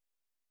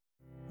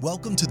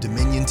Welcome to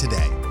Dominion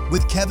Today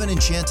with Kevin and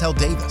Chantel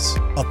Davis,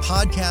 a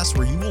podcast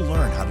where you will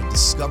learn how to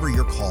discover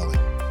your calling,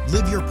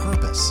 live your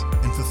purpose,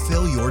 and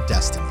fulfill your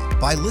destiny.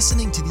 By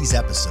listening to these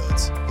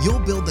episodes, you'll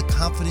build the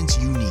confidence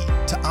you need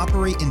to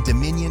operate in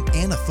dominion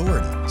and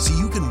authority so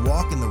you can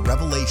walk in the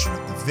revelation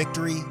of the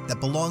victory that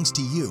belongs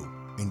to you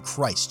in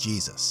Christ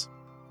Jesus.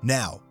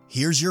 Now,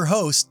 here's your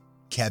host,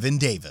 Kevin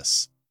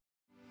Davis.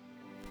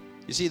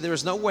 You see, there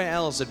is nowhere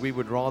else that we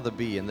would rather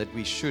be and that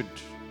we should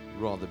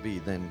rather be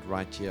than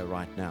right here,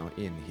 right now,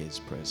 in His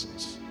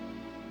presence.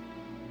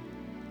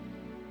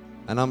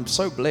 And I'm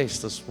so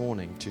blessed this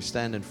morning to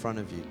stand in front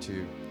of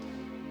you,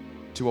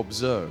 to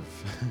observe,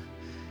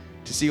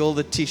 to see all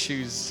the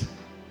tissues,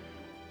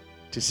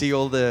 to see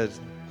all the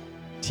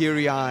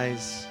teary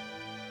eyes.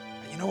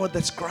 You know what?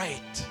 That's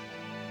great.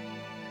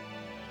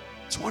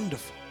 It's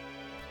wonderful.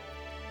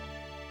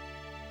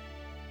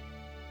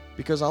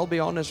 Because I'll be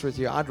honest with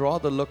you, I'd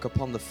rather look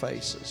upon the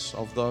faces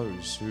of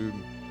those who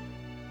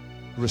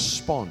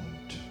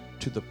respond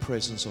to the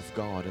presence of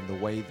God in the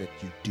way that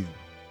you do,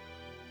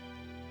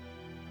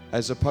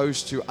 as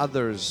opposed to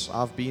others.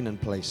 I've been in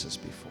places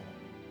before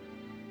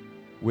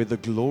where the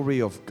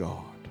glory of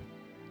God,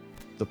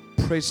 the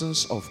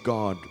presence of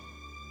God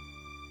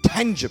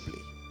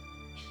tangibly,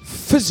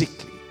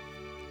 physically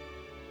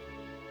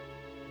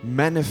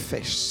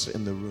manifests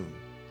in the room.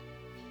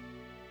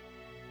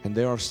 And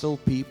there are still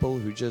people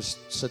who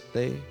just sit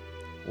there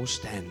or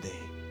stand there,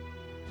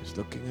 just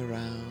looking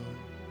around,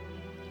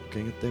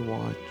 looking at their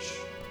watch.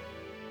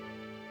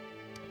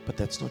 But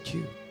that's not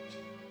you.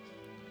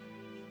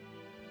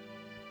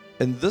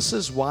 And this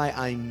is why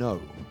I know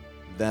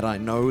that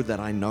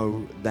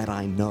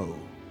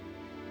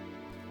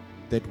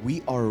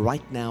we are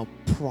right now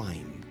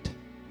primed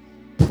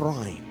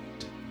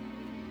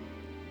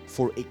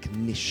for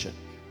ignition,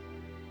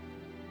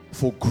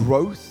 for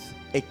growth,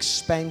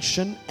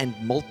 expansion, and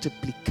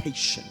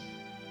multiplication.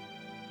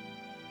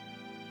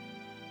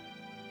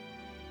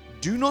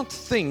 Do not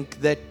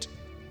think that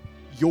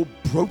your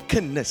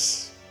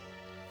brokenness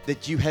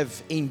that you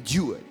have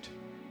endured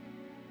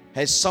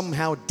has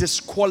somehow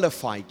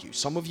disqualified you.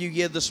 Some of you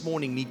here this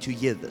morning need to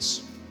hear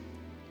this.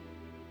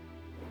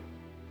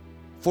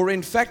 For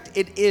in fact,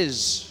 it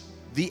is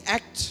the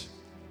act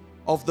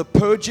of the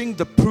purging,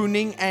 the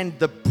pruning, and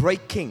the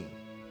breaking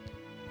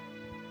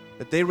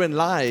that therein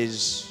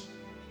lies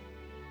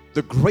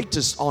the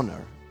greatest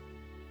honor,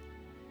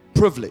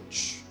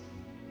 privilege.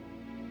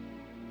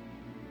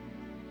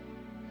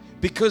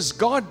 Because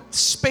God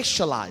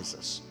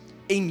specializes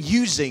in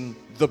using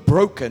the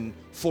broken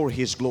for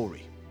His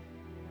glory.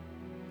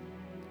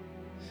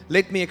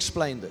 Let me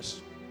explain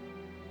this.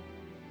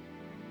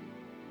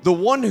 The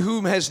one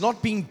whom has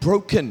not been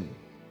broken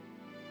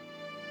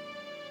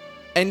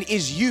and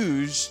is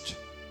used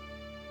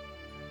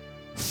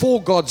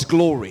for God's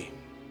glory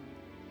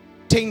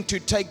tend to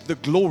take the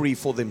glory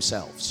for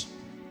themselves.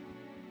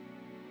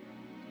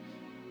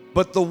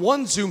 But the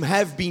ones whom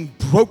have been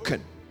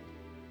broken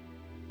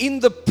in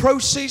the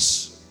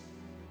process,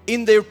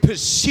 in their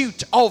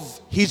pursuit of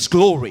His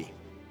glory,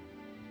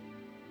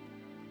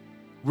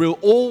 will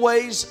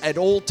always at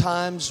all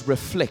times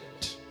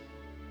reflect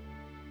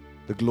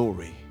the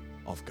glory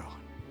of God.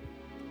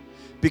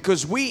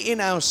 Because we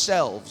in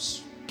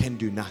ourselves can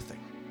do nothing.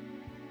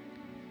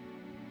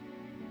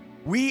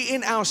 We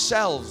in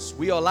ourselves,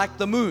 we are like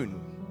the moon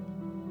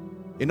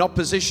in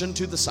opposition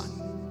to the sun.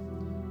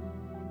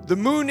 The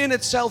moon in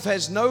itself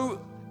has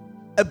no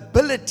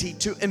ability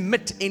to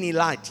emit any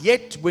light.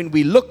 Yet when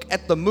we look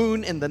at the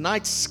moon in the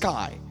night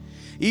sky,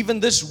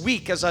 even this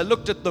week as I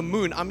looked at the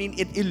moon,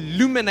 it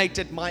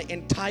illuminated my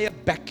entire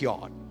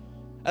backyard.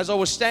 As I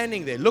was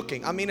standing there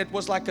looking, it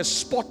was like a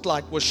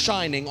spotlight was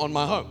shining on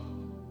my home.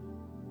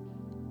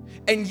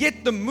 And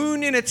yet the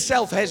moon in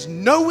itself has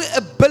no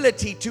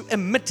ability to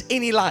emit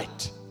any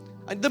light.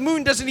 And the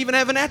moon doesn't even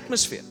have an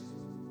atmosphere.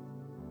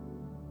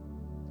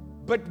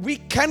 But we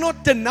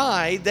cannot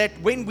deny that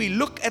when we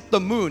look at the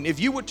moon, if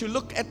you were to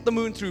look at the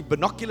moon through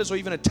binoculars or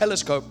even a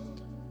telescope,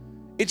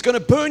 it's going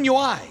to burn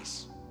your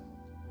eyes.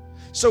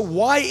 So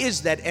why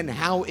is that and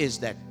how is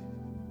that?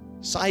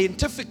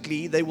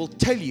 Scientifically, they will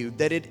tell you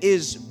that it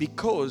is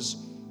because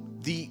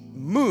the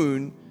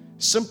moon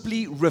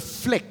simply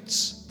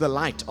reflects the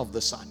light of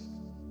the sun.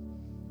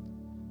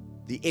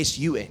 The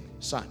S-U-N,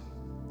 sun.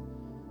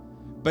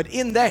 But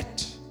in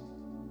that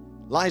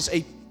lies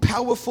a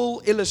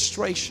powerful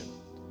illustration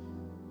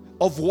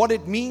of what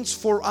it means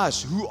for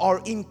us who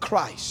are in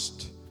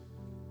Christ.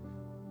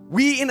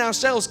 We in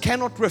ourselves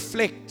cannot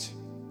reflect,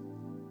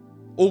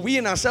 or we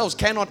in ourselves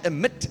cannot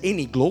emit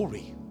any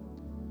glory.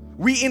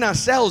 We in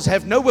ourselves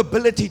have no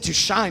ability to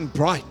shine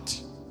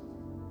bright.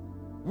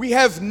 We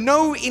have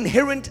no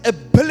inherent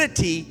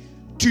ability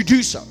to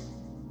do so.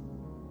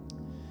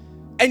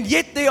 And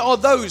yet there are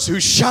those who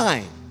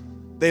shine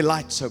their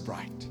light so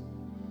bright.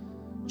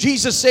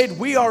 Jesus said,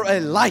 we are a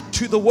light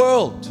to the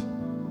world.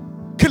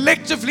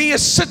 Collectively, a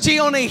city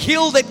on a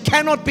hill that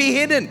cannot be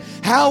hidden.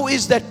 How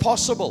is that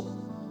possible?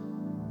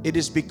 It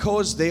is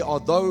because there are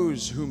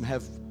those whom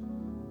have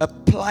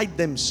applied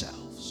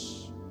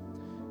themselves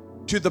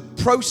to the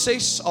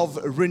process of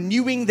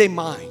renewing their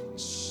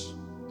minds.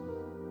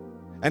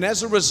 And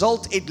as a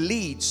result, it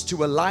leads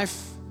to a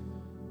life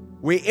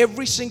where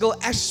every single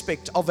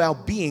aspect of our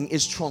being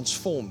is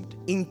transformed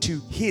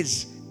into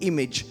His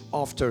image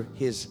after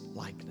His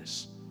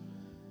likeness.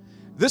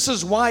 This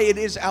is why it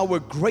is our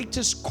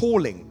greatest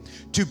calling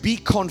to be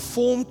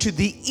conformed to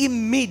the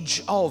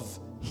image of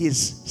His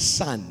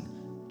Son,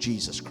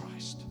 Jesus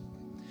Christ.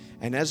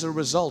 And as a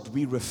result,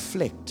 we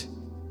reflect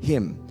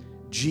Him,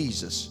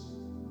 Jesus,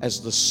 as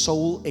the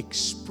sole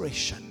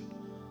expression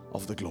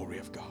of the glory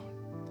of God.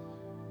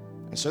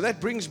 And so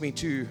that brings me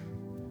to,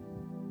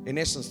 in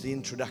essence, the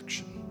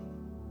introduction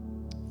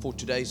for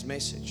today's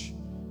message,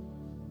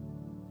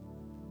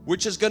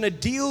 which is going to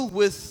deal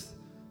with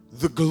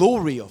the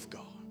glory of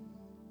God.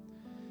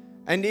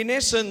 And in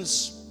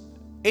essence,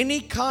 any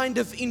kind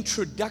of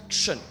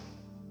introduction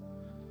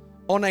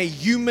on a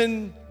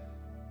human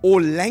or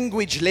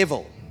language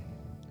level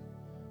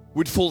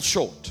would fall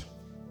short.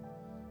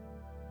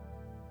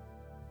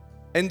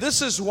 And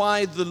this is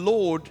why the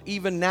Lord,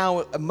 even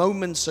now,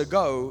 moments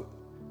ago,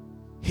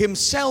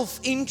 Himself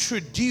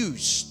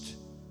introduced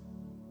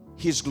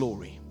His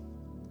glory.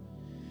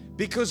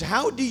 Because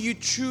how do you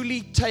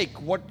truly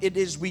take what it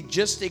is we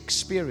just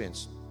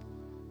experienced?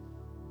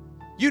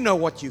 You know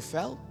what you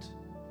felt.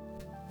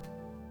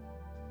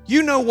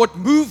 You know what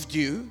moved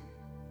you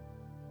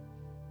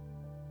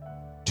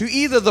to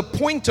either the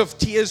point of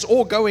tears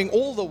or going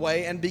all the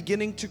way and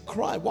beginning to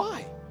cry.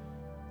 Why?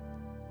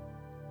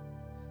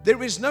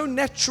 There is no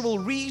natural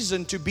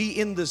reason to be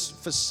in this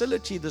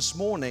facility this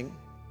morning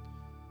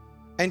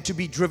and to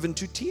be driven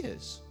to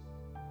tears.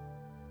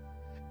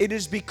 It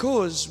is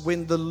because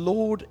when the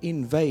Lord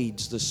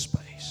invades the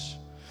space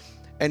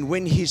and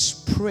when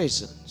His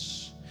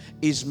presence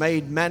is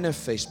made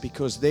manifest,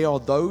 because there are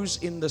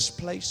those in this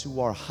place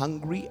who are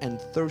hungry and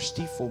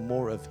thirsty for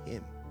more of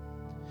Him.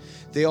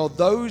 There are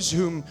those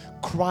whom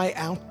cry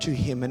out to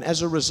Him, and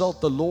as a result,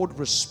 the Lord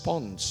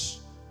responds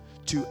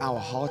to our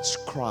heart's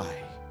cry.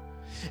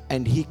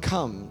 And He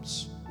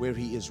comes where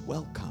He is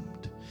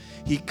welcomed.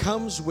 He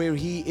comes where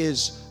He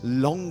is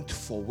longed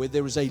for, where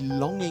there is a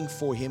longing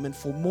for Him and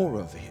for more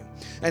of Him.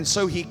 And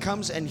so He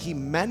comes and He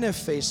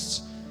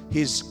manifests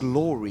His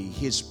glory,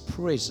 His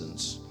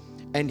presence,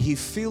 and He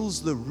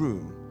fills the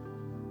room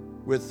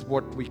with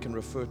what we can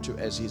refer to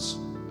as His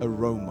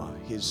aroma,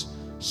 His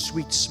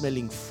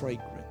sweet-smelling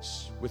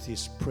fragrance, with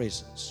His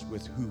presence,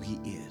 with who He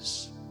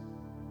is.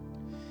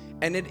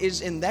 And it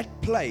is in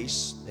that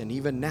place, and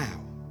even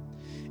now,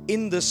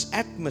 in this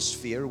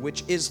atmosphere,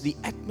 which is the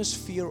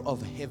atmosphere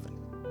of heaven.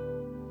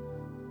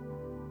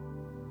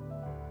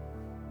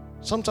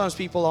 Sometimes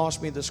people ask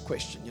me this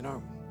question,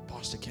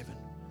 Pastor Kevin,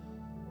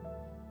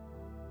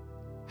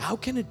 how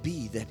can it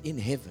be that in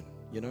heaven,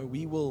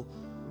 we will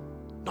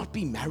not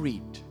be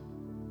married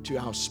to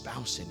our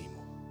spouse anymore?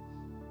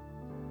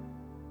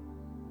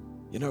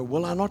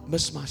 Will I not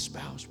miss my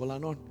spouse? Will I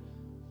not?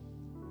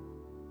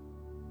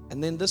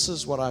 And then this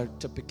is what I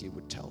typically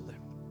would tell them.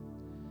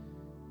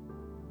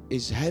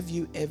 Is, have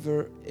you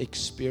ever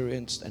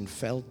experienced and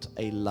felt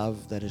a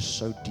love that is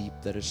so deep,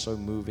 that is so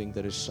moving,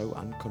 that is so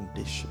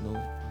unconditional?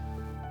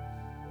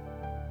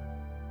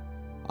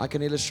 I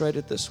can illustrate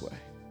it this way.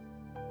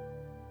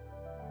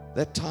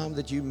 That time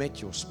that you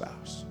met your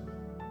spouse,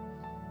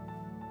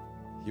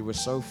 you were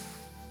so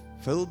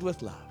filled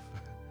with love.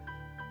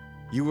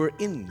 You were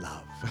in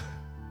love.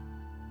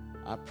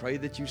 I pray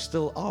that you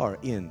still are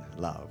in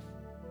love.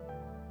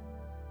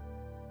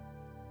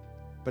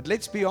 But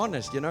let's be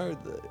honest,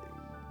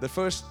 the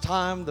first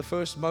time, the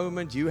first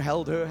moment you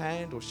held her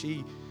hand, or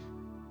she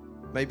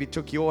maybe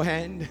took your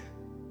hand,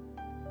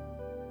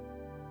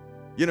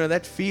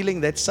 that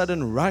feeling, that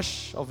sudden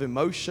rush of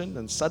emotion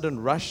and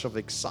sudden rush of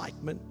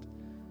excitement.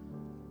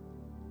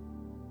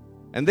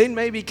 And then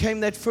maybe came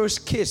that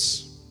first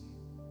kiss.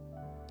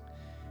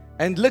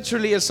 And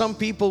literally, as some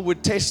people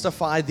would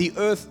testify, the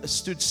earth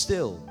stood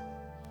still.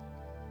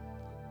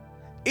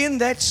 In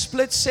that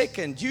split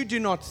second, you do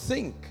not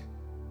think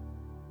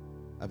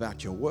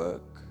about your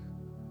work.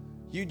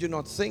 You do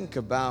not think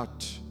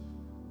about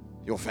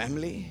your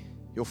family,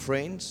 your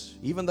friends,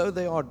 even though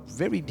they are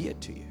very dear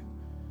to you.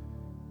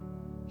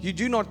 You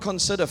do not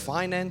consider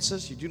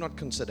finances. You do not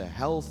consider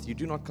health. You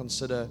do not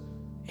consider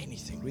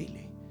anything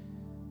really.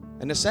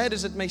 And as sad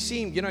as it may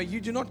seem, you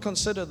do not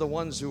consider the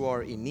ones who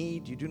are in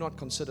need. You do not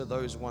consider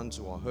those ones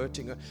who are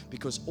hurting,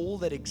 because all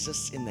that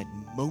exists in that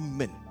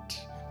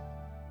moment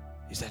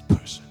is that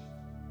person.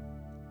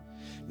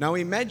 Now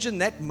imagine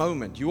that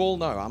moment. You all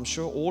know, I'm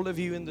sure all of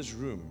you in this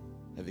room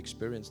have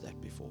experienced that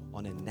before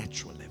on a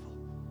natural level.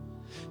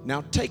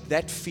 Now take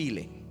that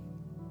feeling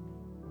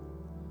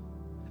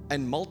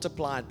and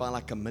multiply it by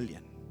like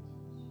 1,000,000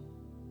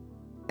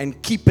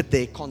 and keep it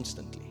there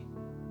constantly.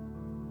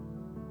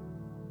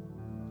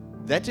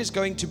 That is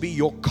going to be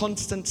your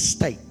constant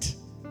state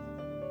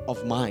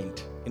of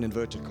mind, in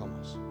inverted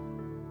commas,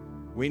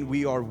 when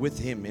we are with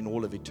Him in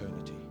all of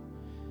eternity.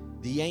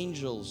 The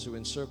angels who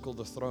encircle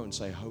the throne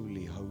say,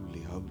 "Holy,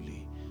 holy,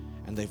 holy,"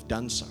 and they've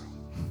done so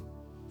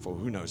for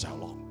who knows how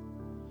long.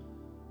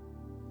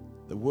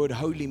 The word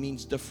holy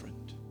means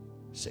different,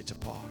 set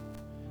apart.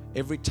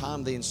 Every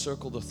time they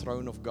encircle the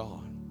throne of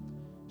God,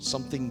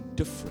 something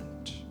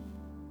different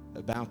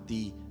about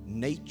the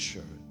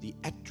nature, the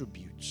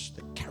attributes,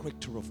 the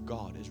character of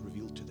God is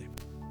revealed to them.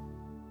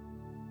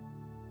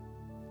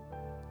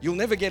 You'll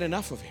never get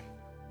enough of Him.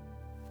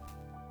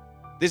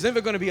 There's never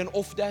going to be an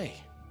off day.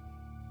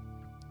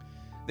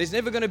 There's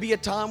never going to be a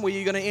time where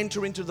you're going to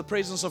enter into the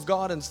presence of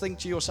God and think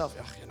to yourself,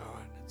 oh, you know,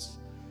 it's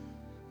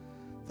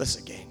this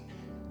again.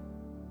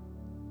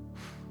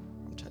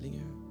 I'm telling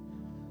you,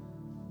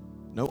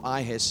 no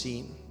eye has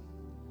seen,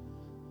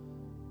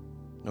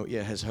 no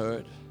ear has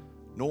heard,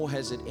 nor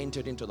has it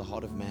entered into the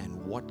heart of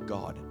man what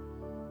God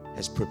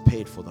has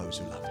prepared for those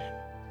who love Him.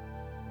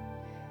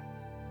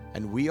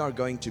 And we are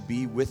going to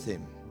be with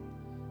Him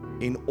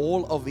in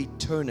all of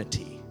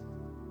eternity,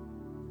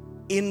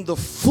 in the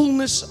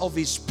fullness of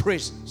His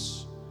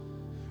presence,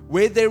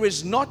 where there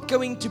is not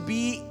going to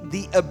be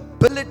the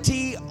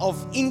ability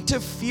of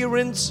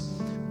interference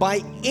by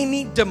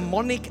any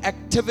demonic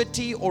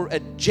activity or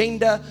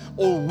agenda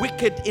or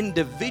wicked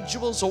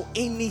individuals or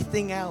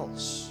anything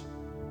else.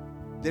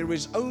 There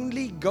is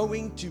only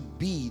going to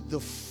be the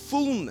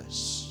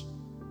fullness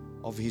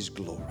of His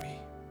glory.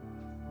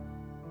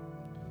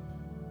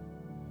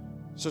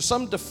 So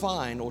some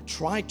define or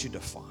try to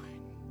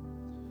define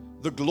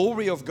the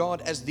glory of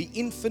God as the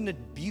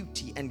infinite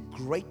beauty and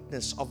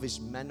greatness of His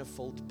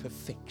manifold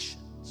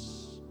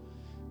perfections.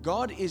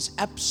 God is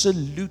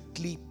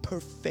absolutely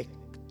perfect.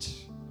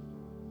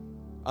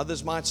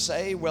 Others might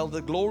say, well,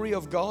 the glory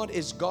of God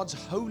is God's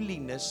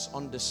holiness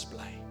on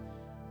display.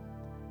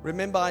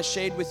 Remember, I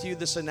shared with you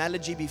this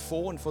analogy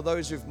before, and for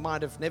those who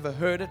might have never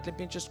heard it, let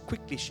me just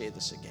quickly share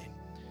this again.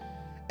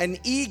 An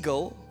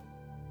eagle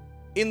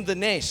in the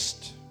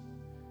nest,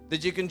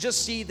 that you can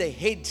just see the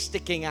head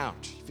sticking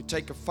out. If you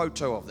take a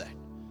photo of that.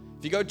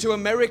 If you go to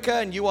America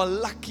and you are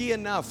lucky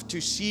enough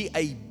to see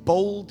a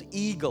bald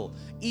eagle,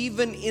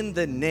 even in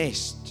the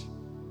nest,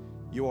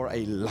 you are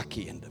a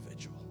lucky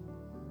individual.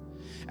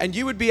 And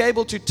you would be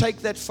able to take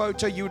that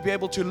photo, you would be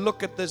able to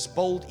look at this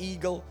bald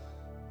eagle,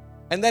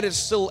 and that is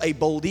still a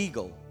bald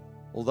eagle,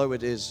 although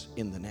it is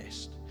in the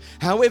nest.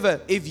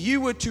 However, if you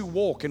were to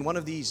walk in one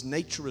of these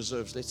nature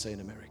reserves, let's say in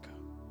America,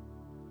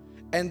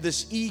 and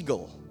this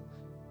eagle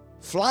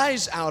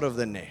flies out of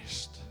the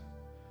nest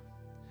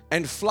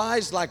and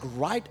flies like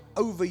right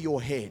over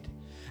your head,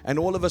 and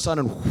all of a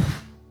sudden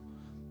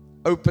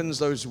opens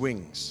those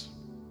wings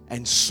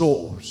and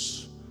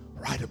soars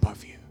right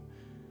above you,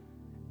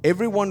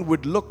 everyone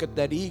would look at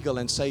that eagle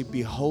and say,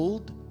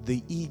 behold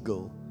the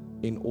eagle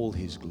in all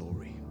his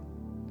glory.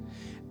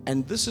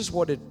 And this is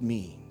what it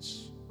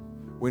means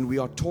when we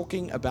are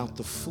talking about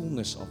the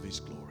fullness of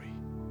His glory.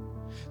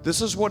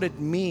 This is what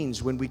it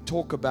means when we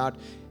talk about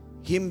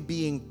Him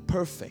being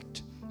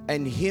perfect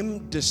and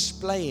Him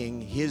displaying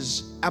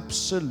His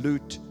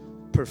absolute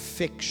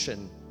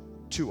perfection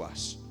to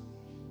us.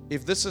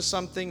 If this is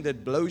something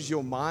that blows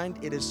your mind,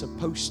 it is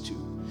supposed to,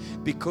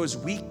 because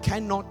we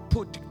cannot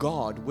put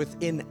God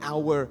within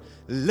our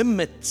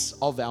limits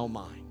of our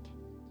mind.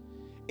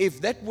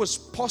 If that was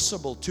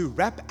possible, to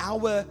wrap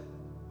our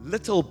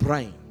little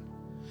brain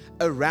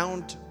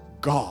around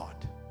God,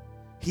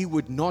 He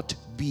would not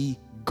be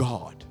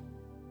God.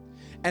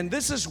 And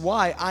this is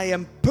why I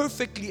am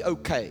perfectly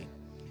okay,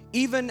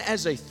 even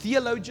as a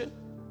theologian,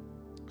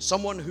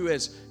 someone who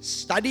has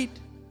studied,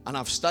 and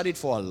I've studied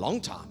for a long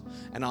time,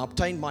 and I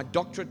obtained my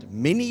doctorate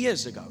many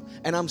years ago,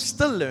 and I'm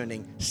still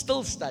learning,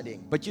 still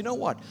studying. But you know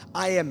what?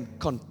 I am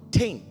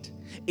content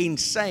in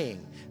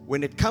saying,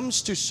 when it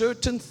comes to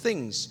certain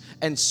things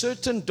and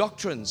certain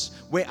doctrines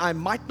where I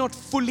might not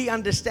fully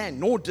understand,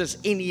 nor does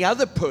any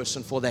other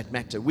person for that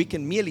matter, we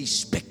can merely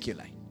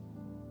speculate.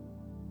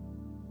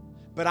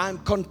 But I'm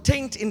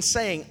content in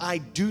saying I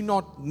do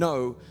not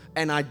know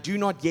and I do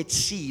not yet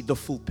see the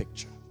full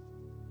picture.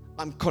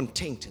 I'm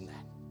content in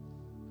that.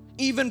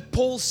 Even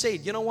Paul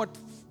said, you know what,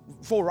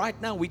 for right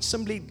now we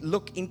simply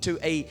look into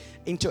a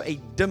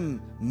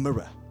dim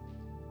mirror.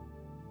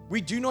 We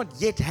do not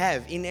yet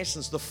have, in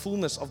essence, the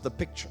fullness of the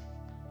picture.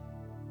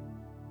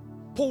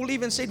 Paul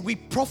even said we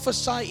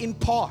prophesy in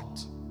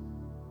part.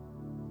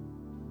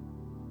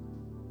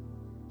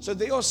 So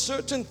there are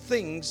certain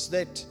things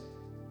that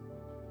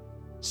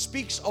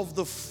speaks of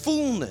the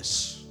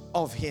fullness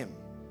of Him,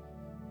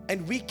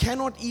 and we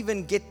cannot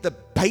even get the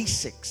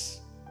basics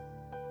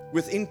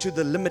into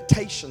the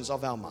limitations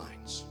of our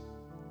minds.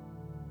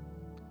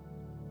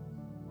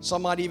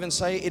 Some might even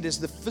say it is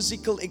the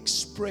physical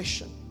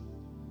expression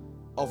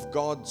of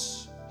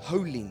God's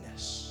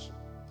holiness.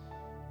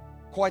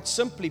 Quite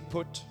simply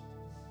put,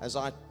 as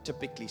I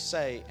typically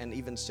say, and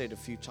even said a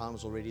few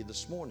times already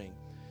this morning,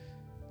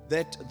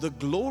 that the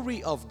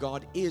glory of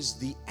God is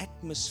the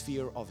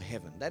atmosphere of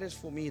heaven. That is,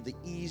 for me, the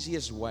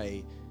easiest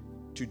way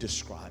to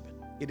describe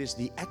it. It is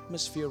the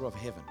atmosphere of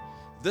heaven.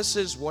 This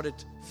is what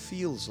it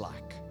feels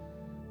like,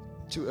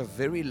 to a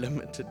very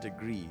limited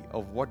degree,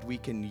 of what we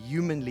can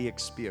humanly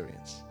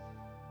experience,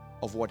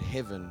 of what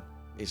heaven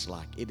is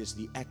like. It is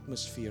the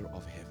atmosphere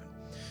of heaven.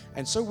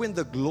 And so when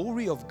the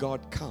glory of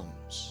God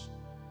comes,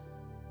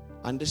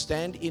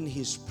 understand in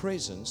His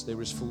presence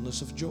there is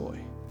fullness of joy.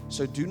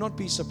 So do not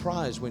be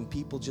surprised when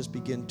people just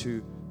begin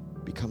to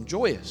become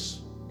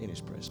joyous in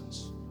His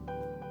presence.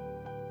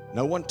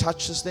 No one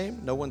touches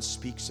them, no one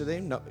speaks to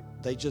them, no,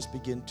 they just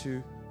begin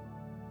to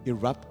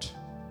erupt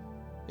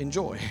in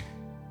joy.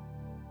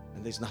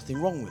 And there's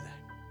nothing wrong with that.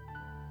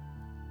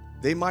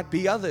 There might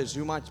be others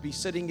who might be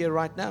sitting here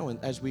right now, and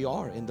as we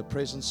are in the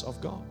presence of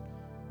God,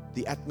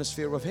 the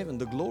atmosphere of heaven,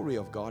 the glory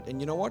of God. And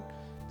you know what?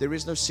 There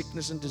is no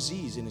sickness and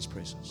disease in His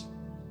presence.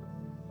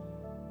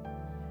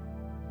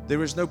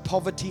 There is no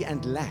poverty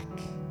and lack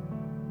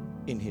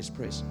in His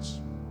presence.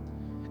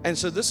 And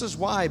so this is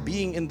why,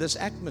 being in this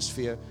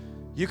atmosphere,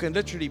 you can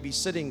literally be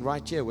sitting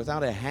right here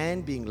without a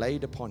hand being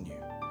laid upon you,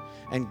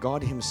 and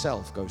God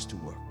Himself goes to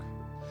work.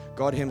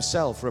 God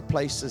Himself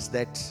replaces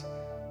that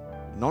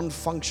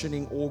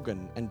non-functioning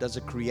organ and does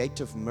a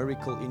creative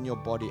miracle in your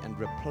body and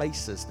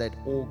replaces that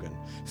organ,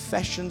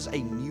 fashions a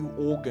new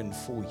organ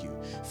for you,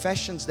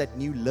 fashions that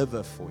new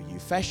liver for you,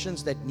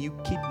 fashions that new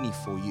kidney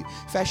for you,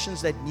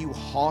 fashions that new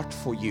heart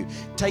for you,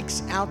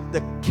 takes out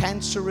the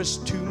cancerous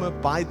tumor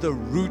by the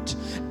root,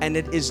 and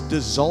it is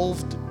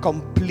dissolved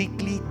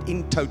completely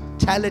in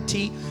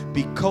totality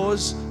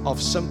because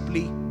of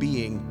simply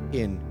being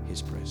in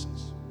His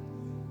presence.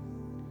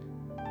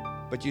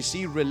 But you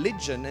see,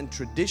 religion and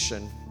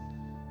tradition,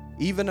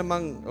 even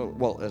among,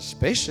 well,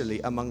 especially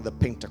among the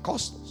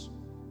Pentecostals,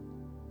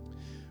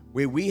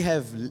 where we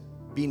have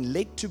been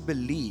led to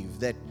believe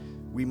that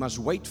we must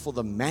wait for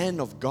the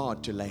man of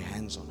God to lay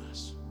hands on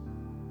us.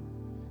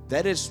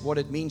 That is what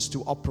it means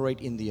to operate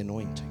in the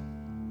anointing.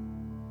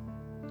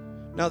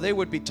 Now, there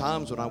would be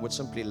times when I would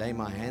simply lay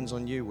my hands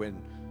on you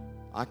when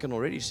I can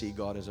already see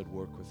God is at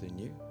work within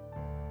you.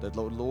 The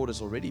Lord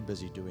is already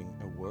busy doing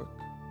a work.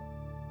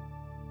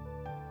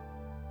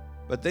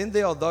 But then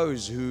there are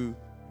those who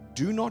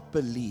do not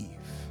believe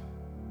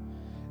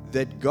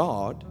that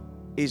God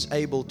is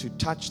able to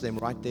touch them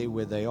right there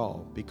where they are,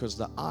 because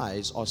the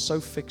eyes are so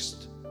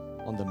fixed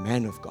on the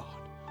man of God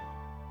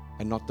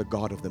and not the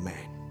God of the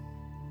man.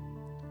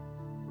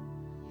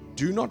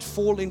 Do not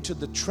fall into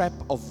the trap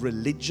of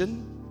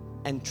religion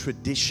and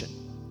tradition,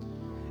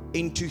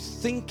 into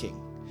thinking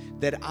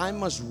that I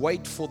must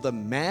wait for the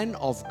man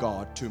of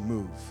God to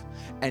move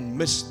and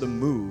miss the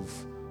move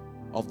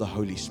of the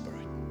Holy Spirit.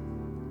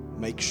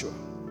 Make sure.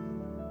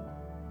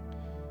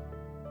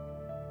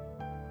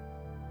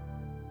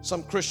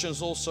 Some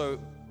Christians also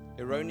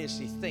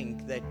erroneously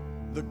think that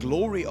the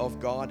glory of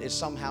God is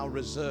somehow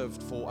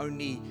reserved for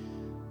only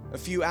a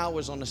few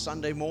hours on a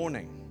Sunday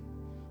morning,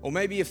 or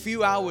maybe a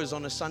few hours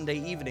on a Sunday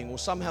evening, or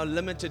somehow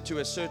limited to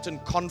a certain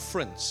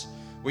conference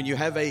when you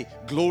have a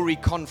glory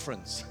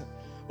conference,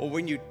 or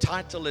when you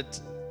title it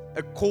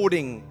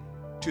according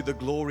to the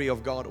glory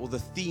of God or the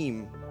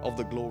theme of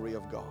the glory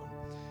of God.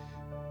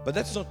 But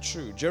that's not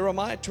true.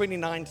 Jeremiah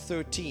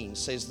 29:13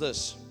 says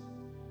this.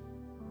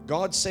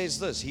 God says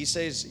this. He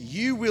says,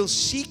 "You will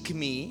seek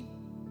me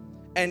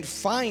and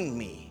find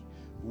me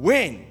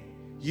when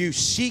you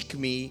seek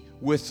me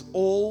with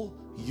all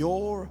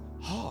your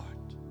heart."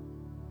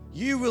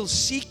 You will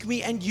seek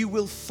me and you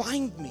will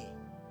find me.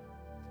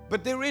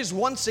 But there is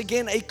once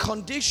again a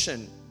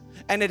condition,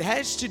 and it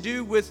has to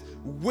do with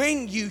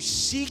when you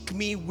seek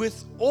me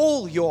with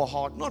all your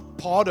heart, not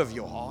part of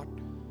your heart.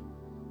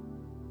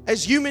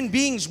 As human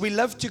beings, we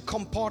love to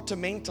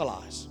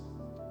compartmentalize,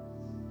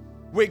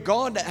 where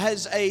God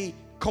has a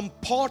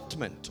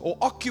compartment or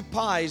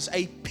occupies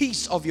a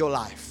piece of your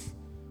life.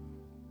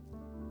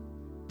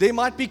 There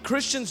might be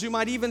Christians who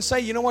might even say,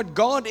 you know what,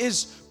 God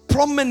is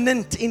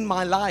prominent in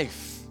my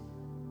life.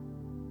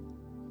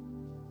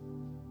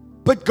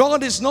 But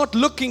God is not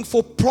looking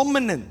for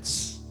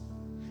prominence.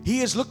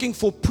 He is looking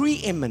for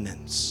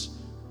preeminence.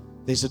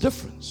 There's a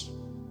difference.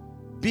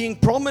 Being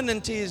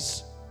prominent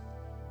is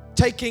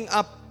taking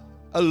up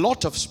a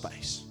lot of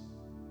space,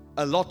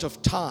 a lot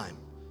of time,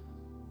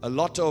 a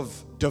lot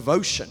of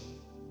devotion.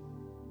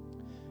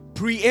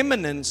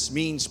 Preeminence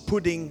means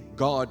putting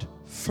God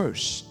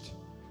first.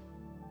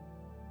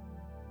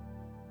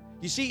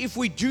 You see, if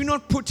we do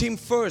not put Him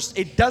first,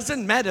 it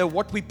doesn't matter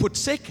what we put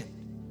second.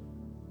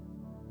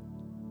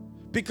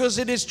 Because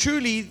it is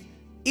truly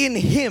in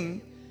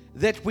Him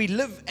that we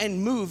live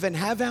and move and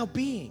have our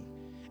being.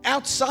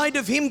 Outside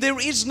of Him, there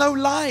is no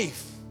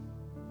life.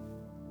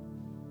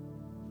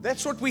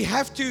 That's what we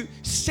have to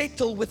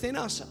settle within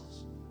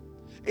ourselves,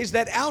 is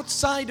that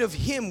outside of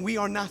Him, we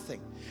are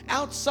nothing.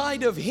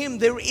 Outside of Him,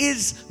 there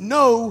is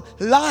no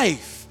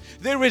life.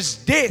 There is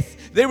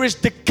death. There is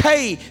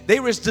decay.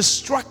 There is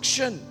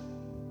destruction.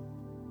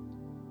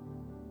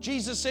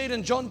 Jesus said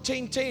in John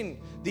 10:10,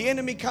 the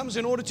enemy comes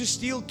in order to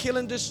steal, kill,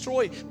 and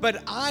destroy.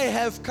 But I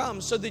have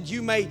come so that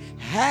you may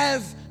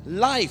have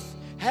life,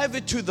 have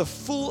it to the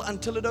full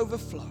until it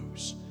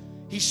overflows.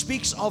 He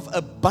speaks of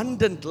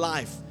abundant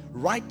life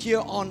right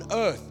here on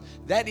earth.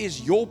 That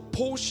is your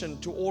portion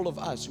to all of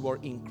us who are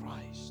in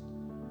Christ.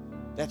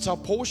 That's our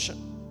portion.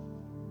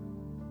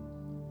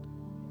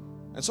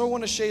 And so I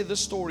want to share this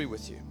story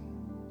with you.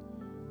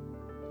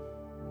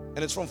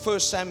 And it's from 1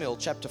 Samuel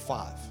chapter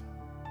 5.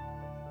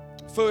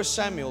 1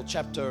 Samuel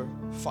chapter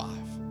 5.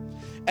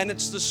 And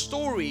it's the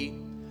story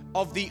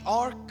of the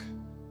Ark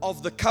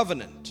of the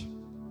Covenant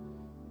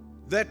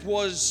that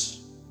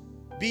was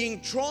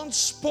being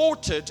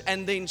transported,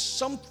 and then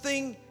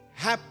something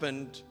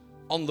happened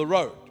on the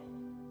road.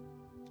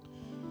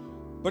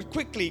 But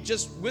quickly,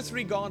 just with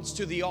regards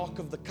to the Ark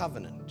of the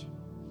Covenant,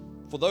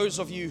 for those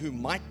of you who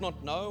might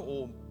not know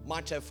or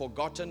might have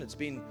forgotten, it's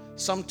been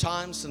some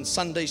time since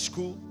Sunday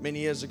school many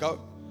years ago.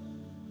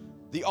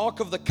 The Ark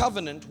of the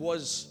Covenant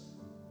was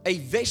a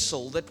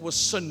vessel that was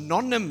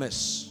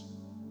synonymous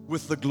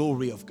with the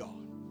glory of God.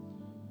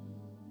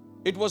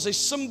 It was a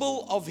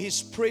symbol of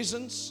His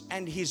presence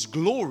and His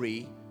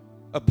glory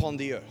upon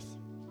the earth.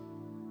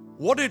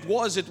 What it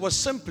was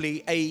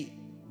simply a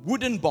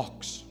wooden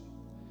box.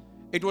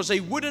 It was a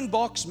wooden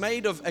box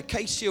made of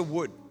acacia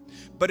wood,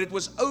 but it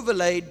was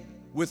overlaid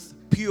with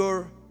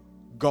pure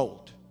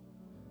gold.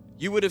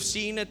 You would have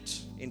seen it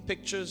in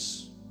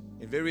pictures,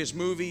 in various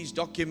movies,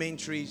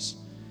 documentaries,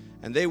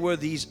 and there were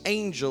these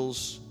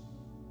angels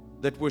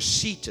that were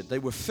seated, they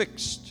were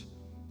fixed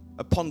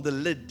upon the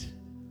lid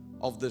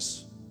of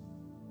this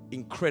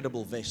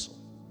incredible vessel.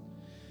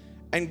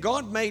 And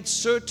God made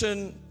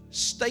certain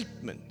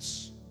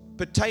statements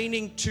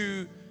pertaining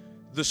to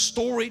the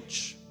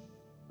storage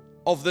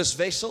of this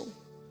vessel,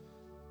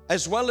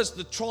 as well as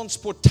the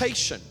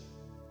transportation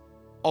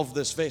of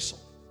this vessel.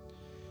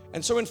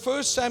 And so in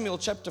 1 Samuel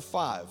chapter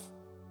 5,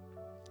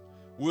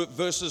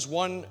 verses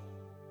 1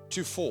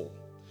 to 4,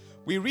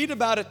 we read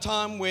about a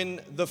time when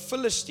the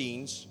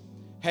Philistines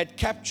had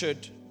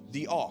captured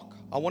the ark.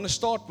 I want to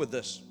start with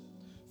this.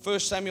 1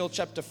 Samuel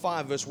chapter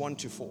 5, verse 1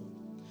 to 4.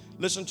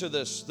 Listen to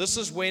this. This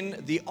is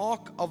when the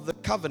Ark of the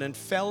Covenant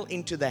fell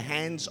into the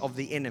hands of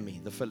the enemy,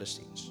 the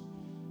Philistines.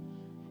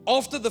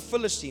 After the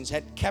Philistines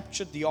had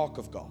captured the Ark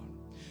of God,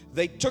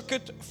 they took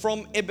it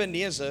from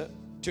Ebenezer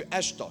to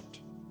Ashdod.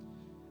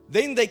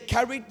 Then they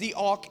carried the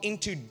Ark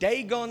into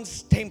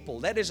Dagon's temple.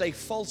 That is a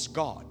false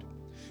god.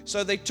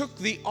 So they took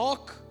the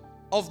Ark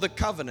of the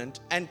Covenant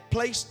and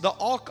placed the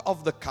Ark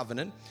of the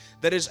Covenant,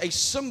 that is a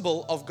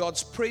symbol of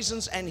God's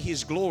presence and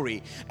His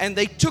glory. And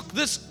they took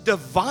this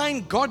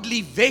divine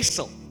godly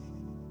vessel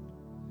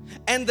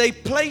and they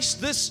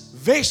placed this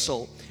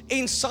vessel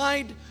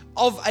inside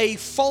of a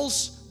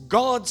false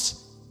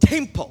god's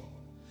temple.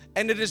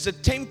 And it is a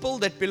temple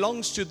that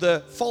belongs to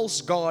the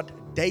false god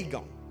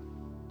Dagon.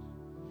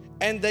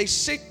 And they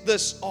set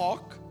this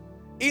ark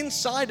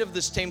inside of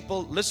this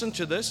temple, listen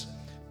to this,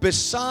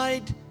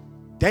 beside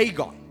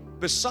Dagon,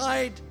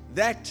 beside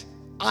that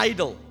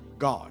idol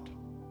god.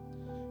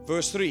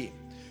 Verse 3.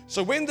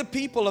 So when the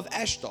people of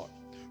Ashdod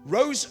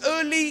rose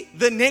early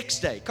the next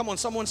day, come on,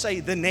 someone say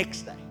the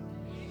next day.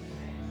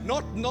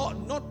 Not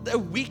a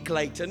week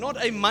later,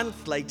 not a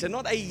month later,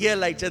 not a year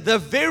later, the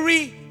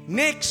very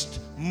next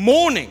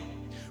morning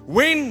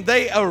when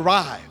they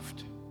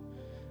arrived,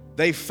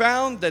 they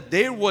found that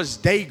there was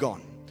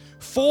Dagon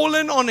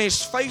fallen on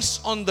his face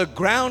on the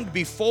ground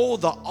before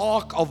the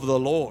ark of the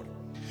Lord.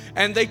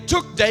 And they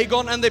took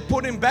Dagon and they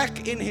put him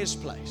back in his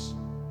place.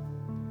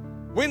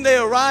 When they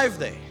arrived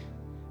there,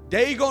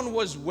 Dagon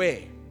was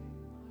where?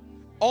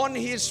 On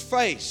his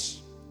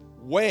face.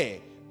 Where?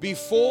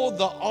 Before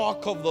the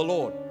ark of the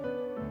Lord.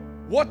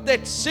 What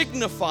that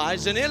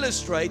signifies and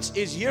illustrates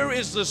is here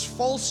is this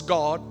false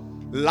god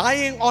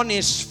lying on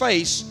his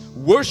face,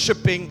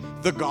 worshiping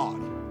the God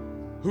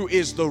who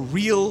is the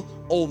real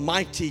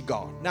Almighty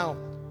God. Now,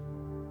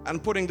 I'm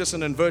putting this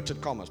in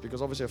inverted commas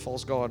because obviously a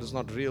false god is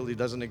not real, he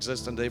doesn't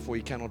exist, and therefore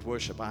he cannot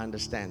worship. I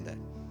understand that.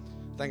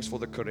 Thanks for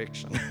the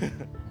correction.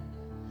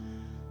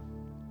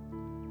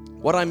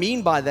 What I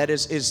mean by that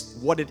is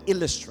what it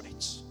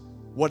illustrates,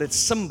 what it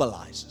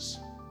symbolizes.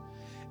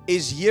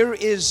 Here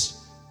is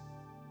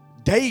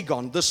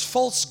Dagon, this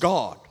false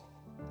god,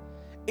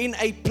 in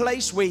a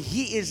place where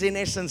he is in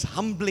essence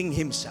humbling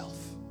himself.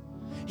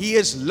 He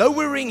is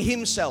lowering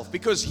himself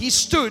because he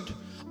stood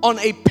on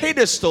a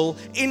pedestal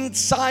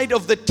inside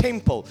of the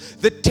temple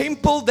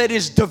that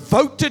is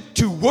devoted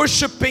to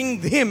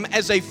worshiping him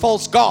as a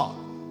false god.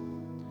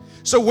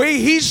 So where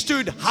he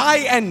stood high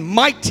and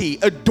mighty,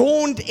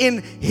 adorned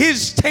in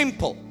his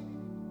temple,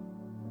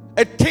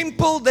 a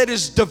temple that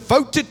is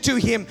devoted to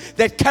him,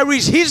 that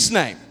carries his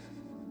name.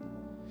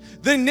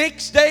 The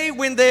next day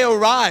when they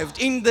arrived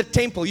in the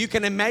temple, you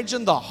can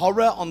imagine the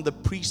horror on the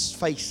priests'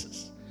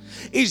 faces.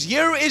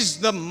 Here is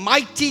the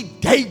mighty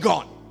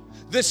Dagon,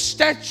 the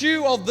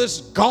statue of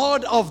this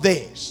god of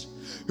theirs,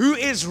 who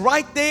is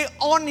right there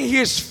on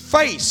his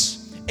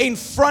face in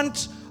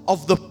front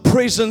of the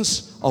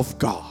presence of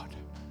God.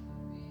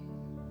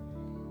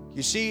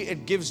 You see,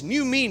 it gives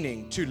new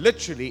meaning to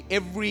literally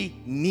every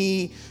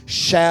knee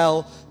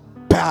shall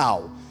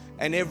bow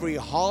and every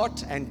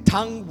heart and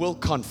tongue will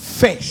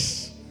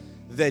confess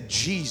that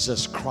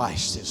Jesus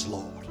Christ is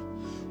Lord.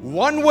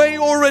 One way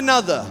or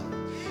another,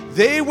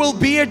 there will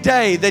be a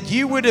day that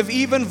you would have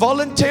even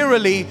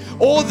voluntarily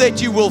or that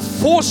you will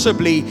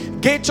forcibly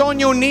get on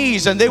your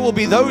knees, and there will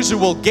be those who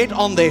will get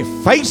on their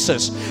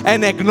faces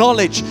and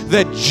acknowledge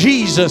that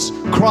Jesus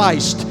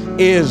Christ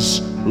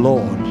is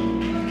Lord.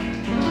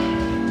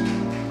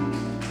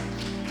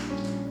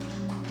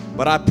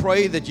 But I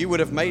pray that you would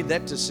have made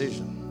that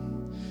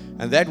decision,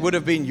 and that would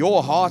have been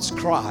your heart's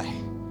cry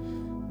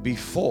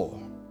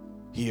before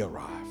He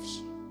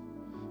arrives,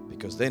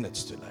 because then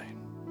it's too late.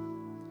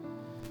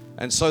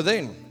 And so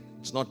then,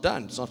 it's not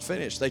done, it's not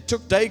finished. They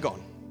took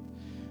Dagon.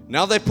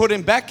 Now they put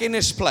him back in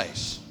his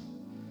place.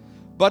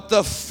 But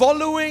the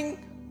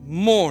following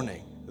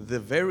morning, the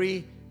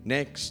very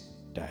next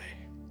day,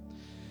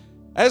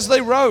 as they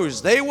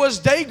rose, there was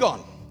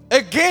Dagon,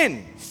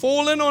 again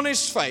fallen on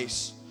his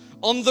face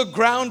on the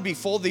ground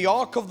before the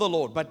ark of the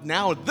Lord. But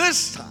now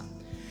this time,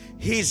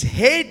 his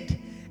head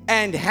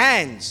and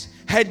hands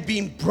had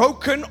been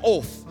broken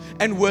off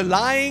and were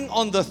lying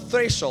on the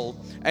threshold,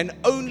 and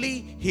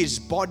only his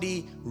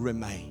body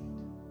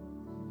remained.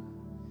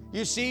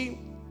 You see,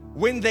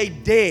 when they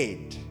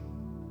dared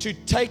to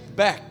take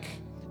back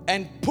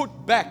and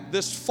put back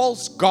this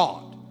false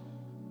god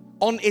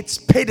on its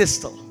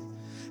pedestal,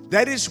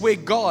 that is where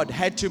God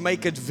had to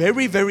make it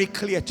very, very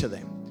clear to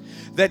them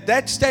that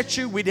that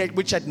statue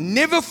which had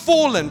never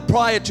fallen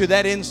prior to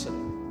that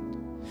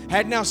incident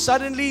had now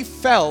suddenly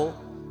fell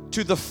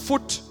to the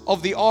foot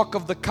of the Ark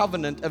of the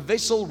Covenant, a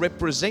vessel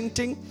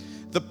representing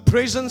the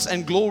presence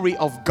and glory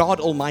of God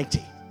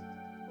Almighty.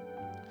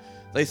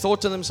 They thought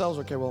to themselves,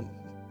 okay, well,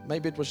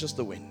 maybe it was just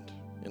the wind,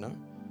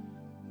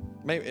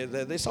 Maybe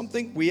there's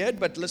something weird,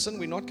 but listen,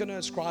 we're not going to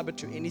ascribe it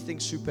to anything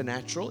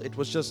supernatural. It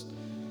was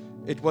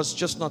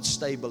just not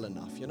stable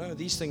enough.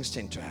 These things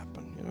tend to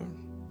happen,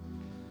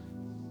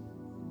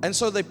 And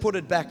so they put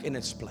it back in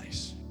its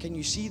place. Can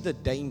you see the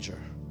danger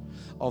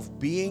of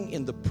being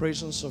in the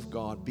presence of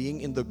God,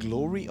 being in the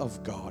glory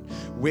of God,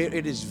 where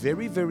it is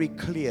very, very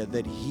clear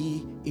that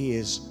He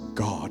is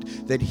God,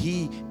 that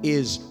He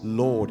is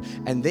Lord.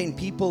 And then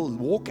people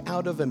walk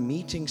out of a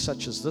meeting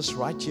such as this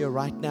right here,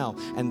 right now,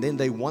 and then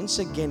they once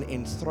again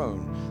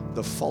enthrone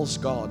the false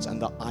gods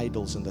and the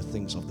idols and the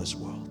things of this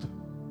world.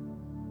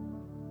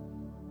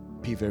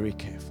 Be very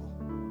careful.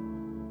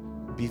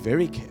 Be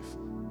very careful.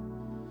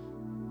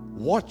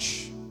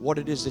 Watch what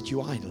it is that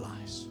you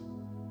idolize.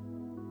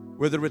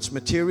 Whether it's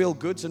material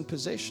goods and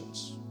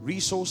possessions,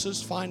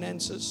 resources,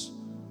 finances,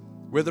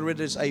 whether it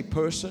is a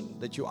person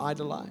that you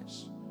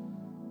idolize.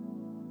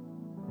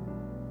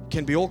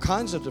 Can be all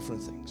kinds of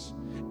different things.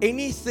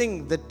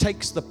 Anything that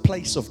takes the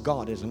place of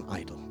God is an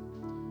idol.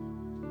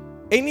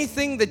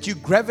 Anything that you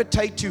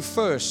gravitate to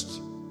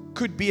first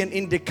could be an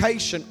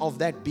indication of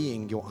that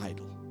being your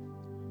idol.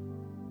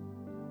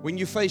 When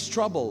you face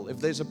trouble, if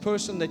there's a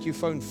person that you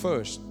phone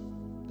first,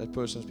 that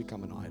person's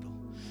become an idol.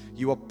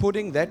 You are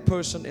putting that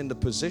person in the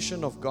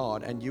position of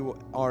God, and you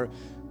are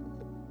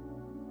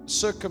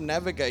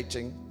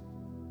circumnavigating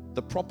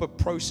the proper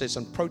process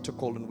and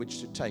protocol in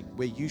which to take.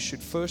 Where you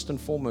should first and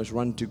foremost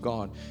run to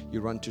God, you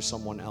run to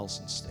someone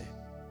else instead.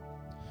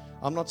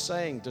 I'm not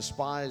saying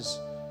despise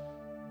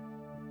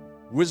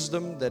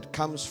wisdom that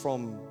comes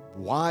from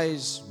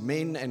wise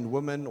men and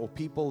women or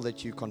people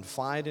that you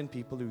confide in,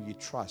 people who you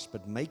trust,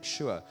 but make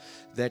sure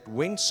that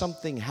when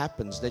something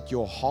happens, that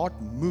your heart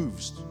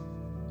moves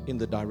in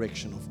the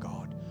direction of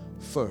God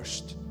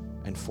first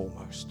and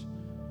foremost.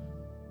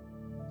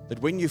 That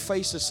when you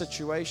face a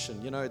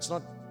situation, it's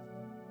not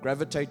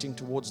gravitating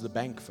towards the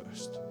bank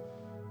first,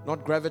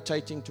 not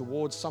gravitating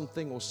towards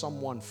something or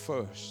someone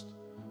first,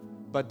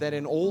 but that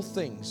in all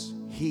things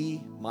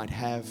He might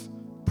have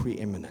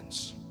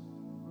preeminence.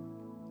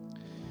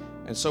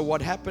 And so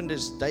what happened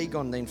is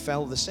Dagon then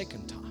fell the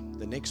second time,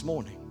 the next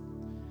morning.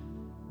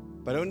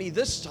 But only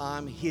this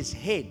time his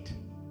head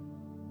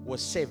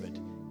was severed.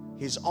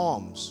 His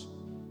arms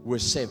were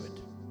severed.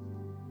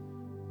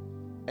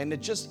 And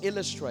it just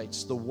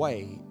illustrates the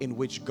way in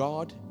which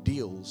God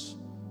deals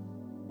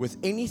with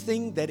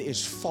anything that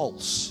is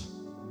false,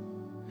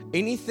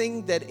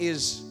 anything that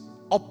is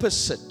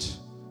opposite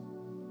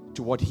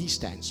to what He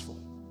stands for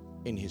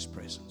in His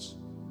presence.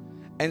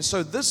 And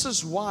so this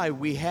is why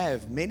we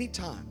have many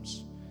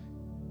times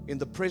in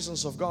the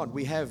presence of God,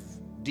 we have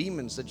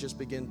demons that just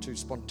begin to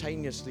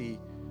spontaneously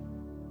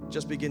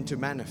just begin to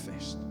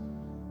manifest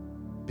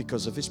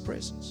because of His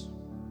presence.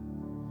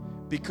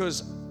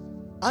 Because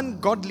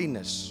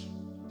ungodliness,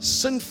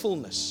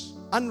 sinfulness,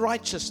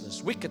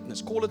 unrighteousness,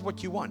 wickedness, call it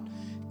what you want,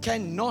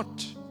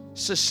 cannot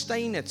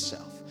sustain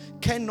itself,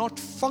 cannot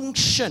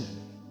function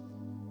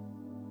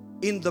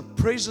in the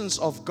presence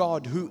of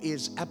God who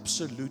is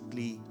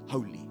absolutely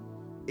holy.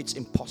 It's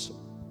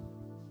impossible.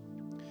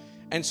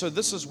 And so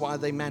this is why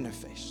they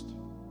manifest.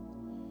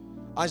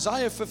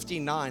 Isaiah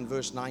 59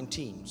 verse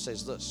 19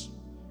 says this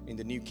in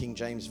the New King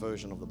James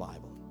Version of the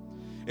Bible.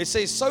 It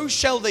says, "So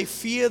shall they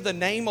fear the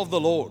name of the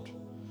Lord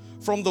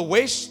from the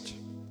west,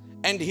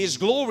 and His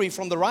glory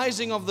from the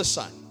rising of the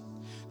sun,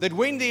 that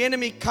when the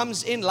enemy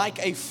comes in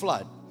like a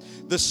flood,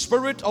 the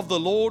Spirit of the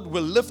Lord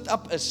will lift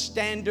up a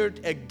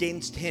standard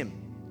against him."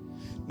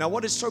 Now,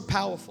 what is so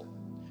powerful,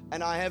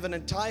 and I have an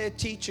entire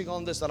teaching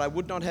on this that I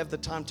would not have the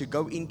time to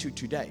go into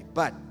today,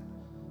 but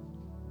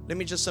let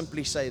me just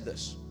simply say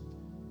this,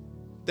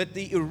 that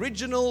the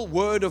original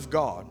Word of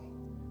God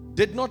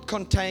did not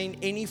contain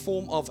any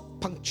form of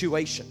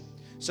punctuation.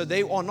 So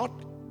they are not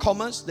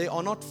commas, they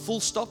are not full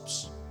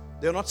stops,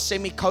 They're not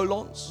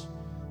semicolons.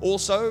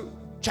 Also,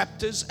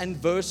 chapters and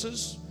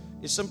verses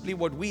is simply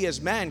what we as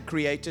man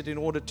created in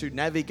order to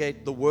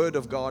navigate the Word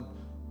of God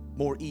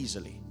more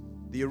easily.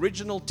 The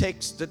original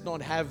text did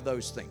not have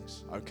those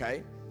things,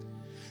 okay?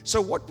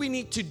 So what we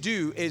need to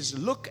do is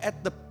look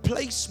at the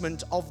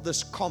placement of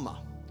this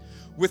comma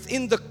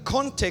within the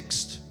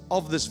context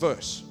of this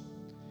verse.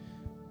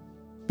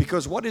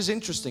 Because what is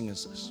interesting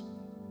is this.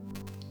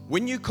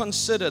 When you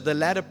consider the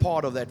latter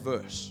part of that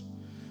verse,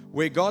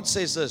 where God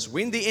says this,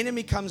 when the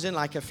enemy comes in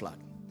like a flood,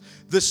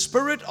 the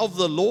Spirit of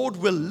the Lord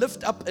will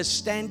lift up a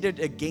standard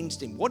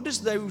against him. What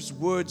does those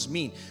words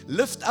mean?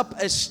 Lift up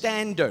a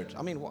standard.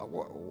 I mean,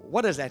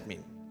 what does that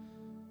mean?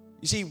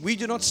 You see, we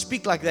do not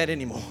speak like that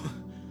anymore.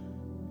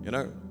 You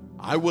know,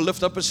 I will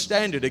lift up a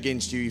standard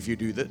against you if you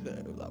do that.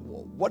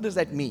 What does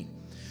that mean?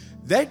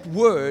 That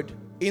word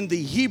in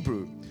the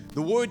Hebrew,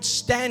 the word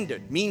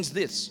standard means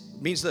this.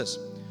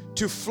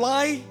 To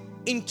fly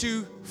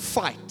into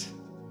fight.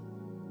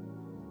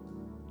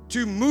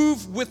 To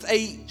move with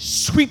a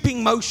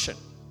sweeping motion.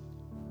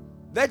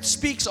 That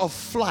speaks of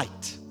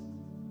flight.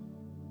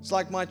 It's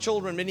like my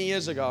children many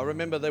years ago. I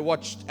remember they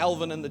watched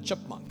Alvin and the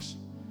Chipmunks.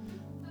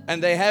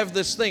 And they have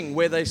this thing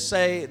where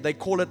they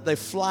call it the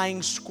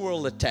flying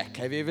squirrel attack.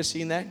 Have you ever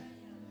seen that?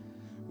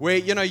 Where,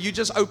 you know, you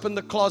just open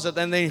the closet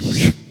and then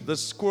the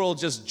squirrel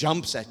just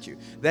jumps at you.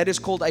 That is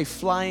called a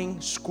flying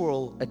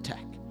squirrel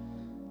attack.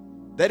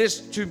 That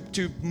is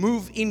to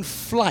move in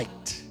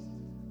flight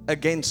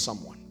against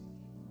someone.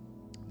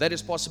 That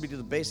is possibly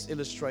the best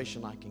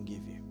illustration I can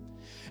give you.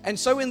 And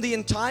so in the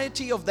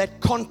entirety of that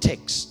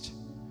context,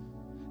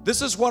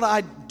 this is what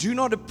I do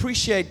not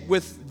appreciate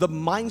with the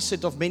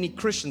mindset of many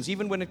Christians,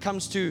 even when it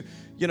comes to,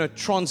 you know,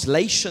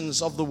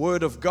 translations of the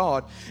Word of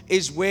God,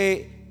 is where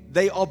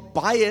they are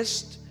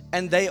biased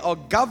and they are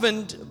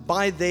governed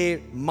by their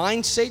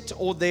mindset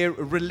or their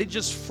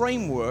religious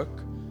framework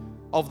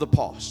of the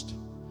past.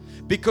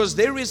 Because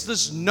there is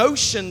this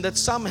notion that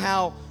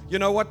somehow, you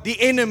know what, the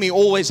enemy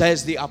always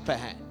has the upper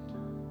hand.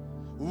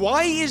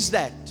 Why is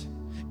that?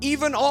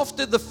 Even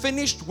after the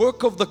finished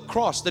work of the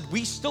cross, that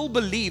we still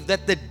believe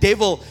that the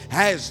devil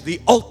has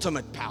the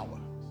ultimate power.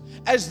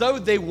 As though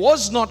there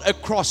was not a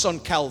cross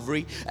on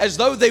Calvary, as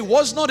though there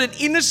was not an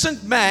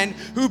innocent man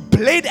who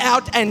bled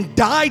out and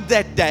died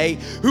that day,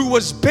 who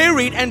was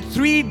buried and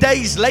 3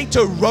 days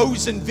later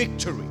rose in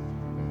victory.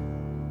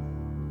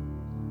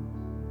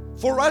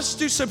 For us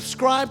to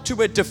subscribe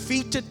to a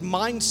defeated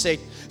mindset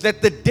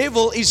that the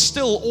devil is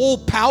still all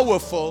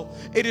powerful,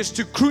 it is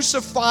to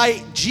crucify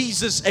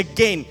Jesus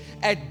again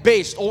at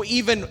best, or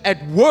even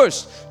at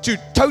worst, to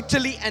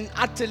totally and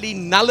utterly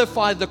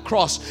nullify the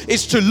cross,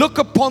 is to look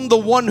upon the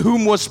one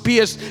whom was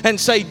pierced and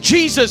say,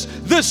 Jesus,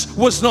 this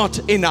was not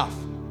enough.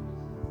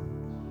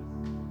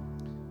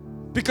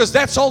 Because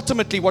that's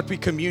ultimately what we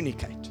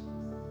communicate.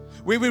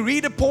 Where we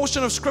read a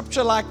portion of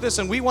scripture like this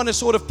and we want to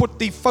sort of put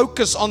the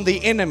focus on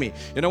the enemy.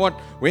 You know what?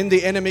 When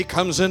the enemy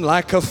comes in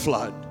like a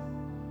flood.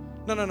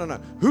 No.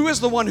 Who is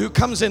the one who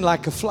comes in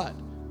like a flood?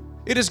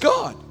 It is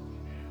God.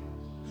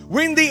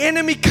 When the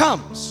enemy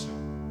comes,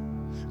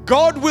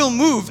 God will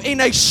move in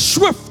a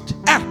swift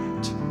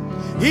act.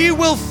 He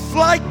will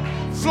fly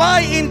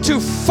into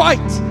fight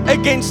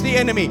against the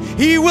enemy.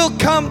 He will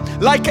come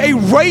like a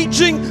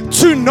raging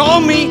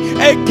tsunami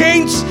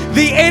against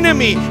the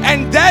enemy.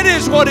 And that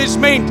is what is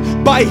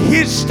meant by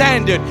His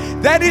standard.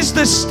 That is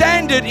the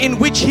standard in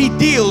which He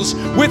deals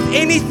with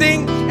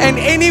anything and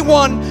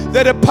anyone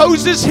that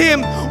opposes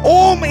Him,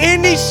 or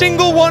any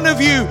single one of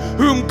you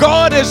whom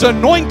God has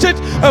anointed,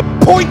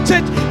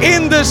 appointed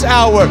in this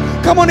hour.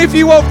 Come on, if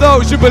you are of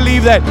those who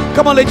believe that,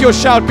 come on, let your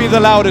shout be the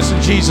loudest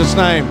in Jesus'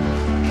 name.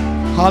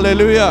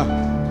 Hallelujah.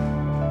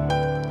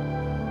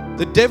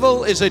 The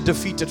devil is a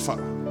defeated foe,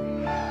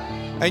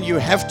 and you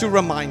have to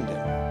remind him.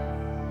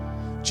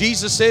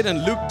 Jesus said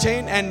in Luke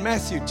 10 and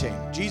Matthew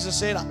 10, Jesus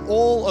said,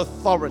 all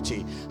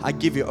authority I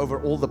give you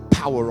over all the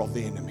power of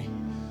the enemy.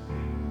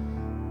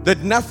 That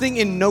nothing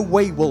in no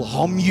way will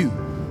harm you.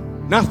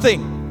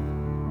 Nothing.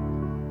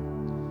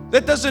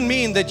 That doesn't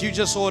mean that you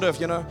just sort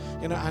of,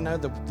 I know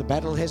the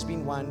battle has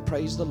been won,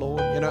 praise the Lord,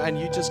 and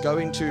you just go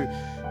into,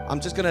 I'm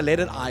just going to let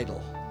it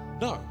idle.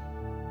 No.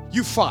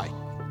 You fight.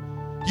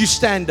 You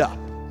stand up.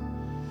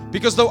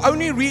 Because the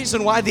only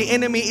reason why the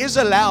enemy is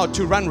allowed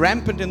to run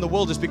rampant in the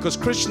world is because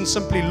Christians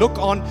simply look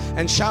on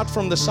and shout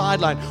from the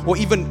sideline, or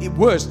even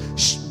worse,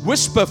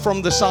 whisper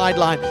from the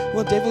sideline,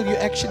 well, devil, you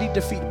actually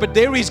defeat. But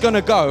there he's going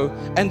to go,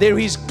 and there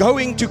he's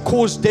going to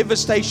cause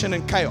devastation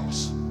and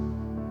chaos.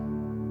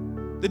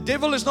 The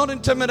devil is not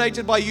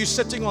intimidated by you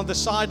sitting on the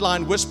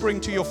sideline whispering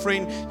to your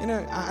friend,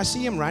 I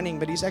see him running,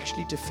 but he's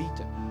actually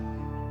defeated.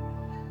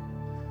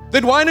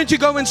 Then why don't you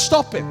go and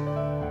stop him?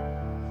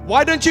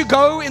 Why don't you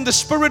go in the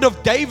spirit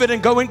of David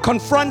and go and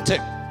confront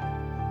him?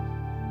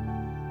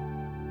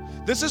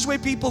 This is where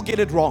people get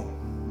it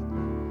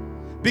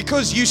wrong.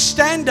 Because you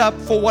stand up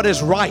for what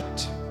is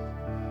right.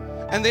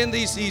 And then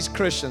these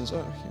Christians,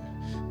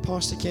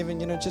 Pastor Kevin,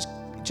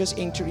 just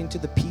enter into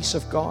the peace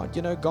of God.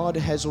 God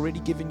has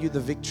already given you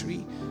the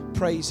victory.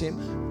 Praise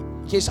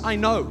Him. Yes, I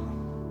know.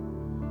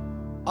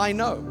 I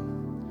know.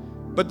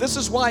 But this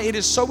is why it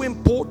is so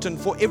important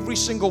for every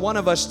single one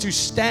of us to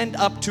stand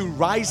up, to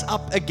rise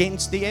up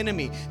against the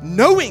enemy,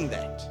 knowing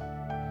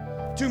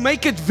that, to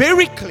make it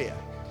very clear,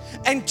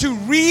 and to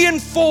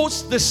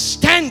reinforce the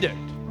standard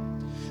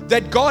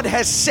that God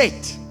has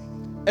set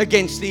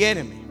against the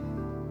enemy.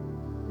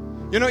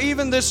 You know,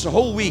 even this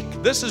whole week,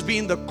 this has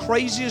been the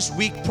craziest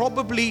week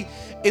probably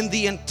in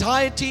the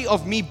entirety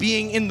of me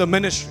being in the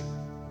ministry.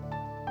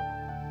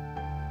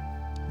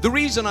 The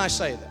reason I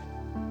say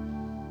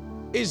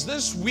that is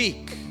this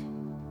week,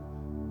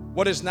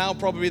 what is now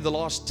probably the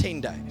last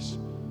 10 days,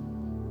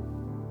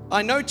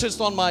 I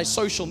noticed on my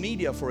social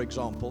media, for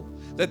example,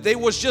 that there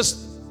was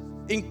just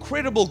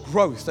incredible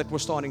growth that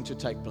was starting to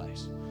take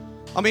place.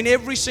 I mean,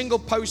 every single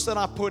post that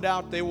I put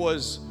out, there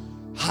was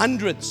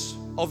hundreds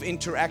of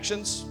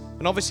interactions.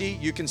 And obviously,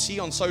 you can see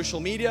on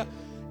social media,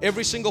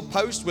 every single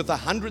post with the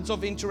hundreds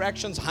of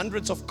interactions,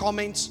 hundreds of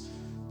comments,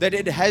 that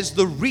it has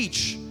the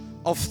reach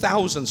of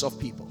thousands of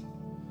people.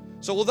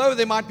 So although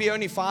there might be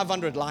only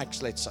 500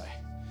 likes, let's say,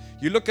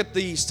 you look at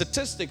the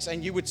statistics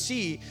and you would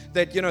see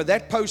that, you know,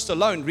 that post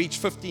alone reached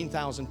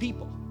 15,000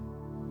 people.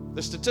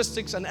 The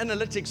statistics and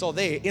analytics are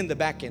there in the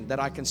back end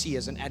that I can see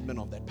as an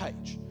admin of that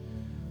page.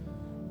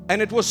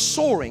 And it was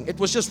soaring. It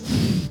was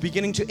just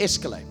beginning to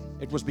escalate.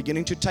 It was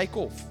beginning to take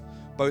off.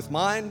 Both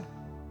mine,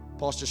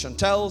 Pastor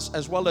Chantel's,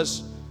 as well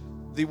as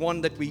the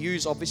one that we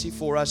use obviously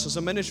for us as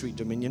a ministry,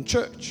 Dominion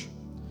Church.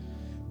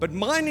 But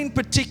mine in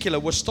particular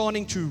was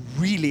starting to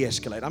really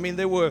escalate. I mean,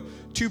 there were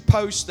 2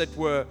 posts that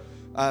were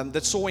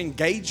that saw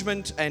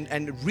engagement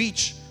and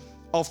reach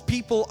of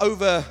people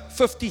over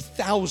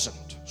 50,000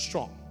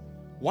 strong.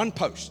 One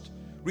post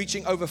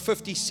reaching over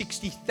 50,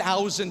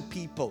 60,000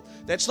 people.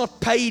 That's not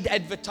paid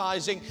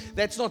advertising.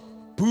 That's not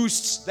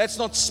boosts. That's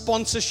not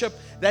sponsorship.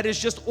 That is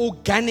just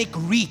organic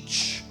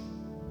reach.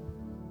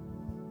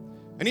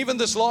 And even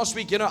this last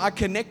week, you know, I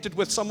connected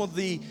with some of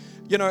the,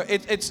 you know,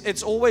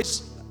 it's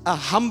always a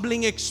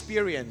humbling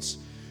experience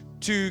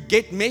to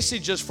get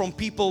messages from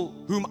people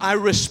whom I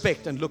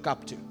respect and look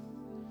up to.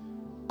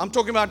 I'm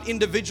talking about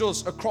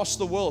individuals across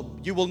the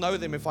world. You will know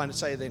them if I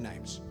say their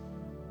names.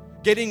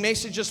 Getting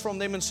messages from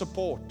them in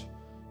support.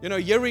 You know,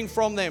 hearing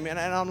from them, and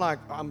I'm like,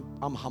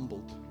 I'm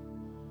humbled.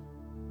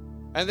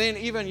 And then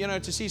even, you know,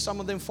 to see some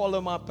of them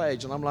follow my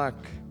page, and I'm like,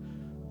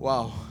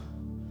 wow,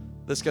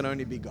 this can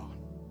only be God.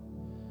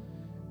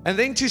 And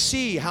then to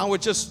see how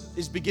it just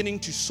is beginning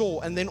to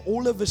soar, and then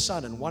all of a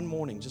sudden, one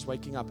morning, just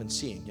waking up and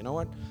seeing, you know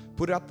what,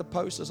 put out the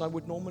post as I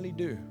would normally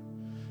do.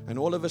 And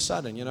all of a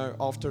sudden, you know,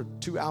 after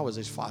 2 hours,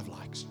 there's 5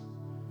 likes.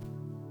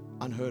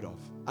 Unheard of,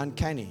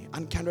 uncanny,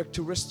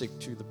 uncharacteristic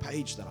to the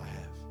page that I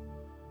have.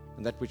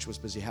 And that which was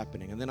busy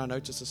happening. And then I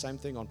noticed the same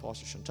thing on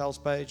Pastor Chantel's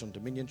page, on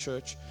Dominion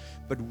Church,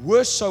 but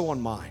worse so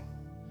on mine.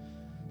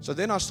 So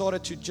then I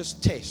started to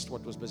just test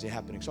what was busy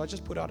happening. So I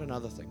just put out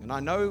another thing. And I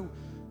know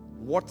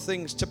what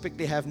things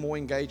typically have more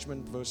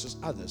engagement versus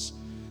others.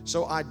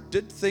 So I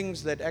did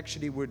things that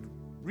actually would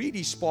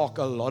really spark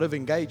a lot of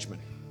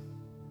engagement.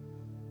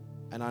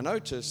 And I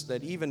noticed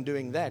that even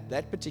doing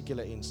that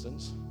particular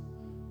instance,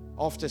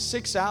 after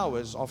 6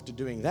 hours after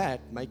doing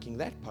that, making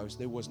that post,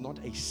 there was not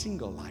a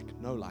single like,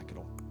 no like at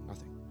all,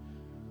 nothing.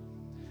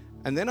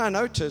 And then I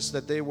noticed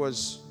that there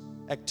was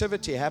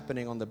activity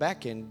happening on the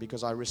back end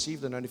because I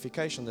received a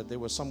notification that there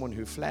was someone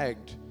who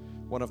flagged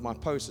one of my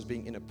posts as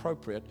being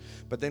inappropriate.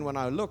 But then when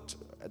I looked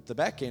at the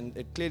back end,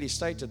 it clearly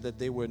stated that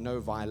there were no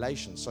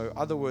violations. So in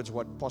other words,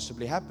 what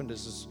possibly happened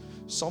is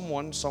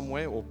someone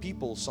somewhere or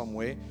people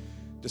somewhere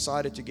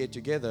decided to get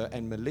together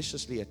and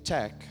maliciously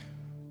attack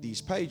these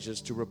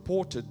pages to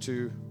report it,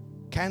 to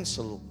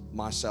cancel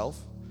myself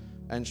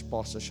and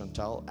Pastor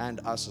Chantel and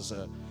us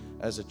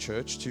as a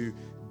church, to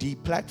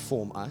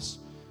deplatform us,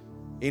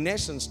 in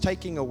essence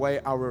taking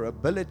away our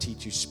ability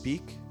to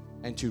speak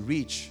and to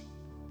reach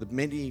the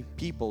many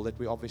people that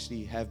we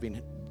obviously have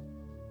been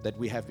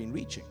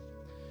reaching.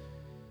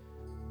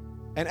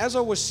 And as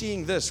I was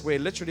seeing this, where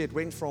literally it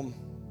went from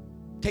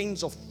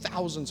tens of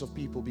thousands of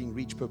people being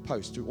reached per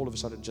post to all of a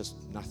sudden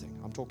just nothing.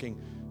 I'm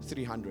talking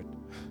 300,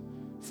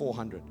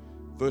 400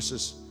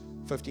 versus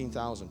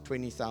 15,000,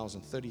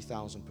 20,000,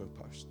 30,000 per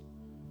post.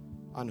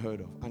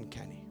 Unheard of,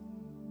 uncanny.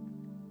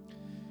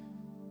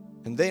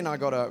 And then I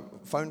got a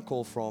phone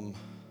call from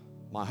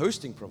my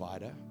hosting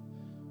provider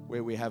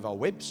where we have our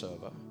web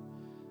server,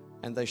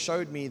 and they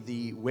showed me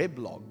the web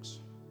logs,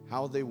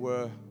 how there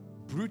were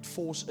brute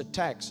force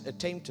attacks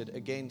attempted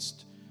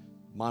against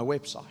my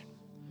website,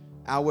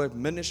 our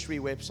ministry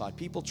website,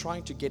 people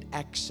trying to get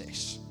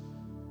access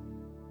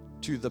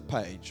to the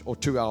page or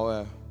to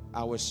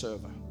our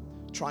server,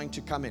 trying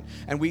to come in.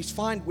 And we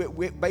find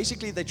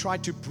basically they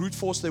tried to brute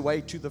force their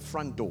way to the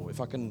front door, if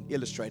I can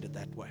illustrate it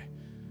that way.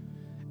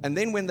 And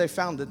then when they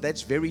found that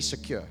that's very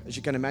secure, as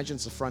you can imagine,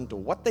 it's the front door.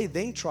 What they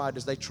then tried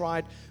is they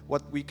tried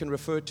what we can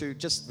refer to,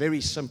 just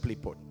very simply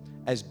put,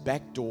 as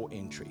backdoor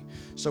entry.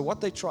 So what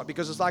they tried,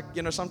 because it's like,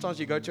 you know, sometimes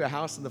you go to a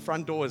house and the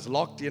front door is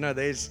locked, you know,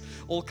 there's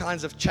all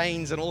kinds of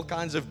chains and all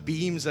kinds of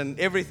beams and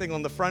everything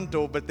on the front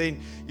door, but then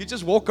you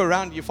just walk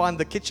around, you find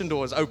the kitchen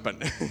door is open.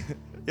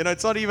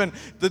 It's not even,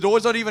 the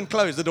door's not even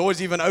closed. The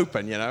door's even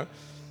open.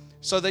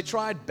 So they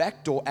tried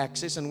backdoor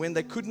access, and when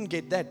they couldn't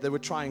get that, they were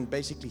trying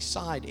basically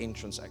side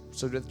entrance access.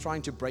 So they're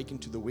trying to break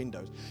into the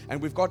windows. And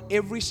we've got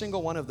every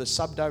single one of the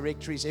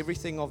subdirectories,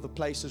 everything of the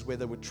places where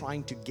they were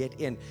trying to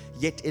get in,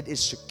 yet it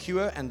is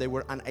secure and they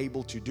were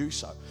unable to do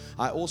so.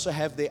 I also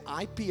have their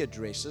IP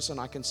addresses, and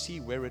I can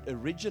see where it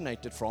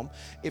originated from,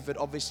 if it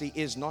obviously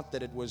is not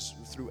that it was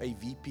through a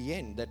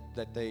VPN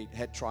that they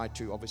had tried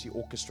to obviously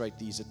orchestrate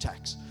these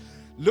attacks.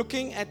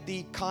 Looking at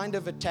the kind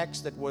of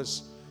attacks that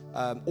was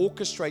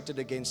orchestrated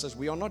against us,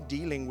 we are not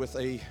dealing with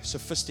a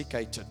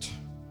sophisticated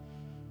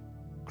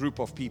group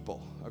of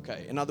people.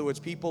 Okay, in other words,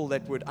 people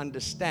that would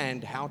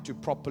understand how to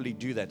properly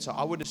do that. So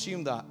I would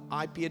assume the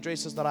IP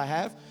addresses that I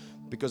have,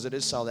 because it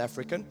is South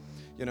African,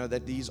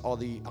 that these are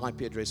the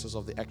IP addresses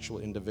of the actual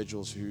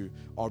individuals who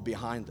are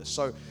behind this.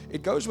 So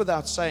it goes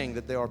without saying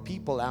that there are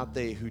people out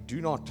there who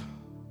do not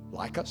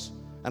like us,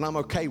 and I'm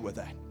okay with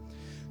that.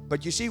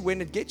 But you see,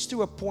 when it gets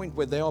to a point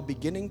where they are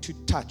beginning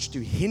to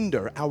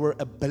hinder our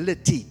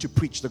ability to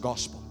preach the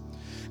gospel.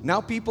 Now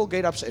people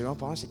get upset. Oh,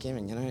 Pastor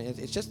Kevin,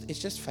 it's just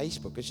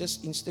Facebook, it's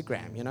just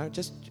Instagram,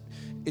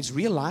 it's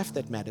real life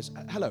that matters.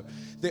 Hello,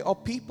 there are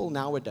people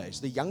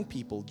nowadays, the young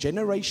people,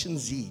 Generation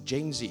Z,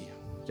 Gen Z,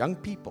 young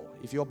people,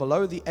 if you're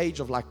below the age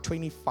of like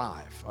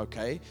 25,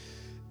 okay,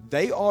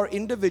 they are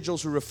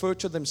individuals who refer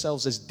to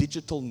themselves as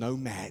digital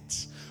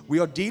nomads. We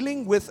are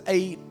dealing with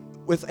a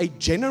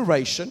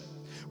generation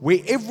where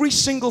every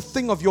single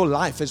thing of your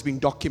life has been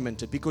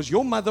documented, because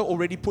your mother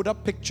already put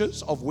up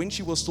pictures of when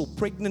she was still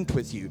pregnant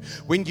with you.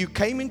 When you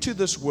came into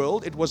this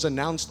world, it was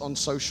announced on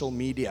social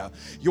media.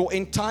 Your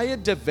entire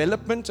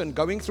development and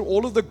going through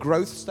all of the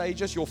growth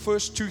stages, your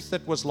first tooth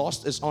that was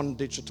lost is on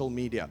digital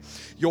media.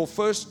 Your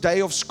first day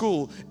of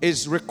school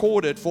is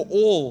recorded for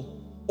all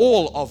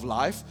of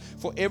life,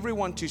 for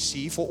everyone to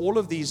see, for all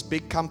of these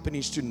big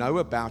companies to know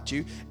about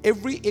you.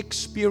 Every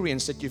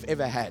experience that you've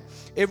ever had,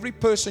 every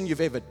person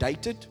you've ever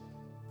dated,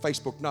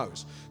 Facebook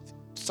knows.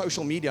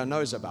 Social media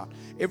knows about.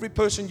 Every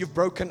person you've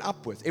broken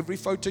up with, every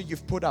photo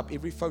you've put up,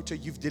 every photo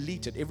you've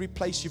deleted, every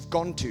place you've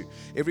gone to,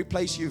 every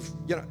place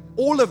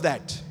all of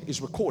that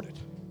is recorded.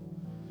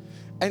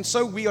 And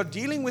so we are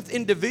dealing with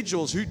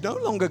individuals who no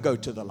longer go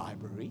to the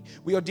library.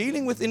 We are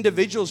dealing with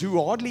individuals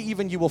who hardly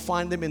even you will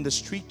find them in the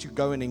street to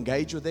go and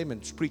engage with them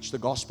and preach the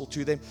gospel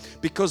to them,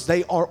 because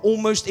they are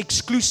almost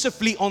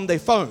exclusively on their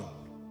phone.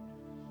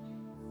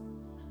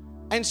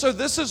 And so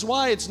this is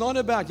why it's not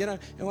about,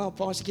 well,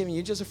 Pastor Kevin,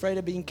 you're just afraid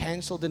of being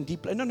canceled and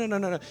deep.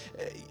 No.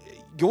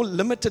 Your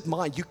limited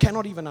mind, you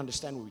cannot even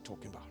understand what we're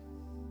talking about.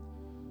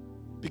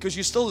 Because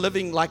you're still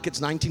living like it's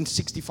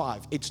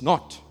 1965. It's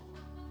not.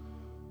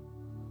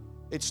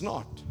 It's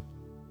not.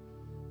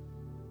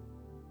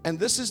 And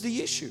this is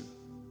the issue.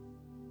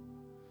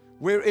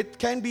 Where it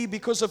can be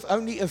because of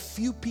only a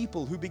few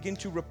people who begin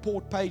to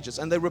report pages.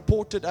 And they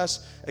reported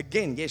us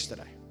again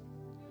yesterday.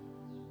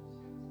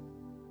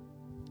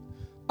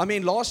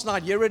 Last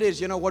night, here it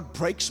is. What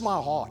breaks my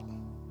heart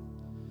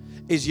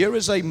is here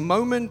is a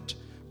moment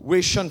where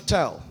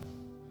Chantel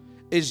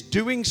is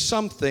doing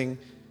something,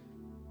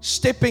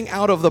 stepping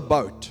out of the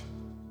boat.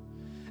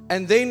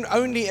 And then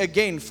only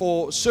again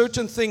for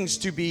certain things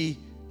to be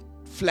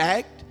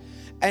flagged.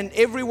 And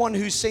everyone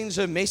who sends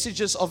her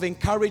messages of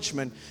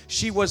encouragement,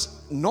 she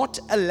was not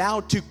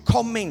allowed to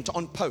comment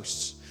on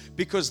posts,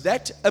 because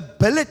that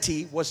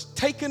ability was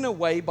taken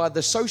away by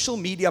the social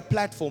media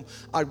platform.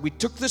 We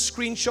took the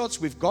screenshots,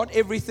 we've got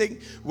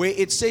everything, where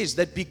it says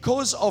that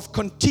because of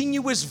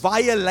continuous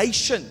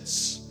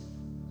violations,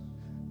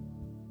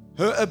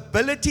 her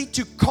ability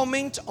to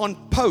comment on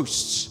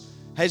posts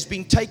has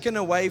been taken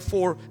away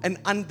for an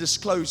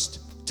undisclosed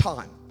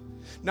time.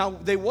 Now,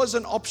 there was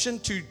an option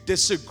to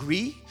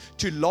disagree,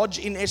 to lodge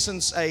in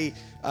essence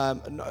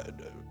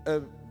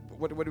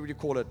what would you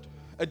call it?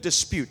 A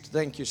dispute.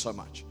 Thank you so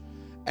much.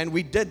 And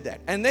we did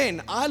that. And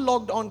then I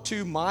logged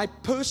onto my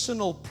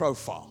personal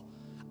profile.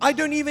 I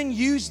don't even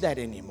use that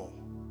anymore.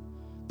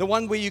 The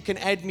one where you can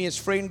add me as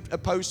friend,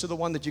 opposed to the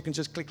one that you can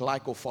just click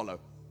like or follow.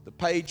 The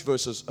page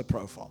versus a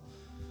profile.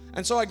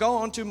 And so I go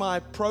onto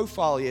my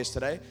profile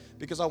yesterday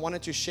because I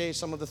wanted to share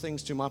some of the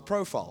things to my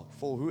profile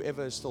for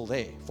whoever is still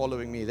there,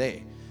 following me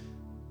there.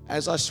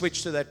 As I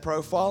switched to that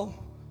profile,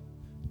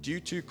 due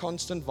to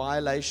constant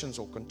violations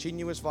or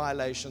continuous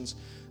violations,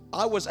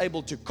 I was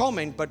able to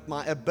comment, but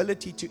my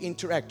ability to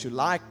interact, to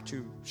like,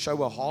 to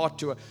show a heart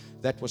to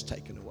that was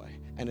taken away.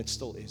 And it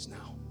still is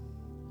now.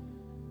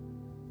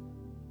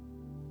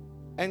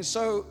 And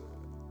so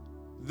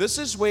this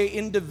is where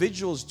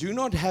individuals do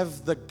not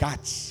have the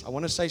guts. I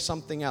want to say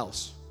something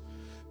else.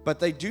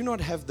 But they do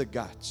not have the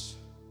guts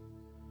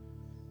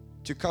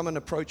to come and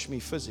approach me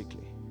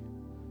physically.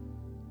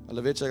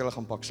 But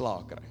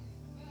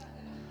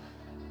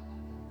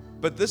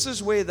this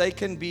is where they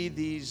can be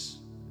these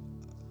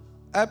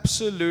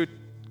absolute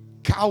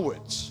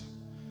cowards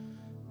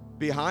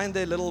behind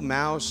their little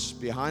mouse,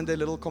 behind their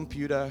little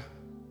computer,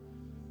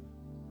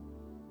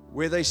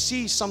 where they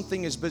see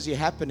something is busy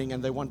happening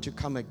and they want to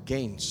come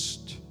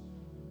against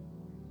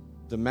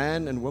the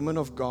man and woman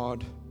of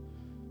God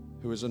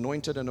who is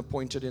anointed and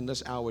appointed in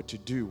this hour to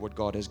do what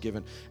God has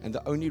given. And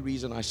the only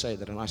reason I say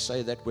that, and I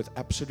say that with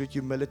absolute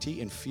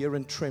humility and fear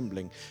and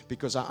trembling,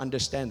 because I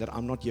understand that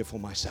I'm not here for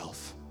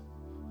myself.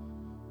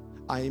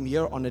 I am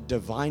here on a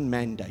divine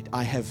mandate.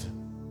 I have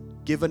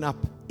given up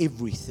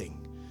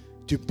everything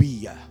to be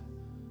here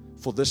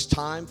for this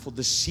time, for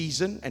this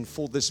season, and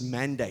for this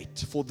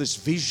mandate, for this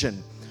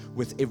vision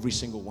with every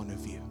single one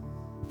of you.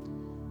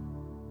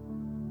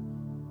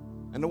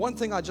 And the one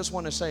thing I just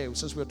want to say,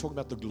 since we're talking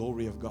about the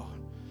glory of God,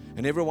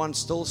 and everyone's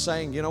still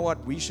saying, you know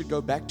what, we should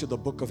go back to the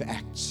book of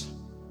Acts.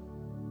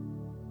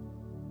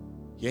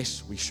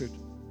 Yes, we should,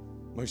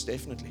 most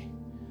definitely.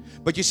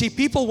 But you see,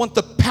 people want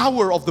the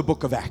power of the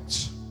book of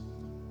Acts.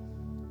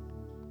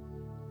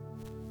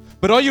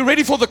 But are you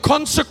ready for the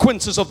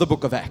consequences of the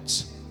book of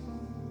Acts?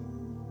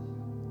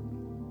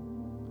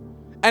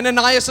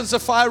 Ananias and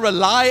Sapphira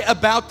lie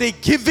about their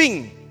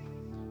giving.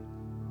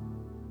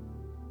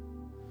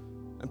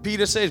 And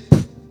Peter says,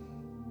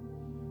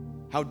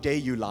 how dare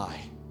you lie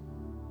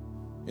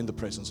in the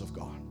presence of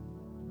God?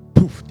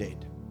 Poof,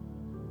 dead.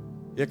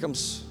 Here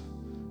comes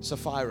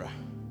Sapphira.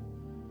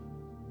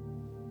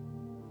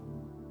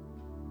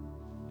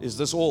 Is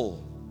this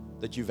all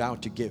that you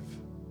vowed to give?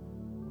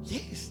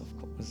 Yes, of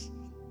course.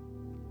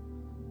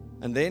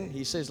 And then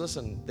he says,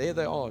 listen, there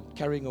they are,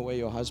 carrying away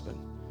your husband.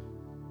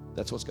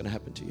 That's what's going to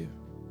happen to you.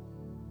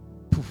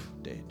 Poof,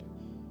 dead.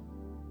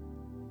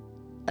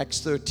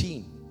 Acts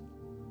 13.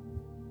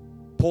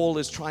 Paul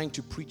is trying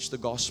to preach the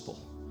gospel.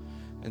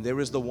 And there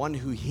is the one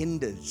who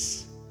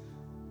hinders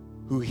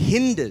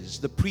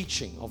the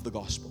preaching of the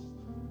gospel.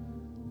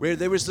 Where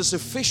there is this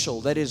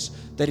official that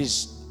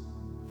is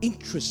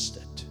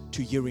interested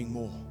to hearing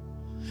more.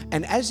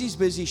 And as he's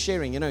busy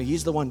sharing,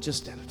 he's the one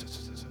just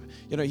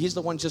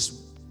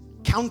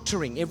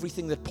countering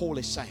everything that Paul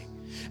is saying.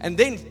 And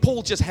then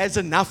Paul just has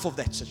enough of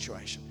that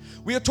situation.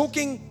 We are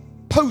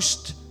talking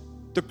post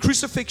the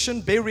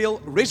crucifixion, burial,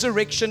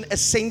 resurrection,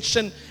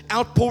 ascension,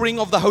 outpouring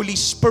of the Holy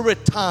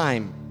Spirit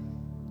time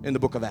in the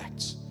book of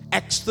Acts.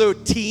 Acts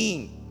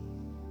 13.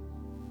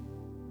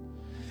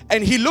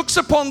 And he looks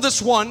upon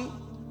this one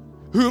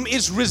whom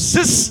is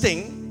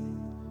resisting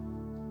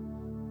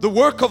the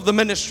work of the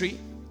ministry,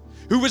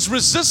 who is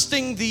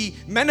resisting the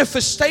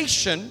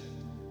manifestation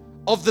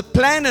of the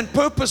plan and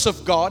purpose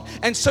of God.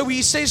 And so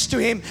he says to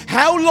him,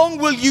 how long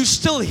will you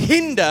still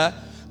hinder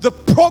the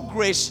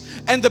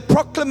progress and the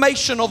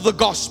proclamation of the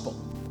gospel?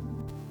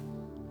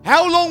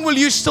 How long will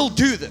you still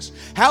do this?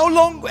 How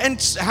long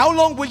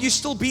will you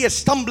still be a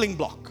stumbling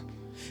block?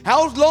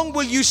 How long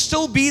will you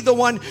still be the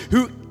one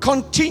who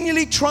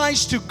continually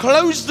tries to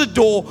close the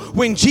door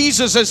when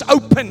Jesus has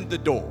opened the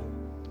door?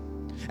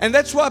 And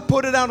that's why I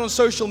put it out on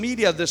social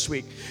media this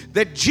week,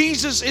 that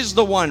Jesus is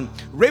the one.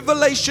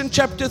 Revelation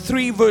chapter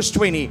 3 verse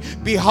 20.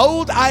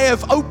 Behold, I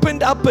have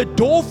opened up a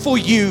door for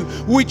you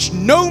which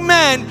no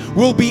man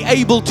will be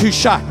able to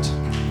shut.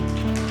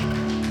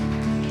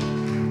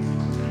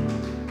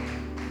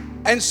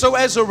 And so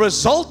as a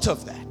result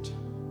of that,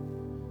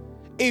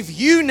 if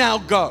you now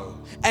go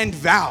and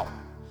vow,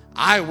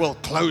 I will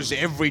close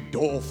every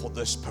door for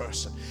this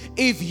person.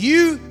 If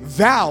you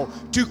vow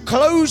to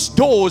close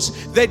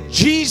doors that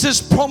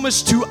Jesus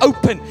promised to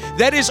open,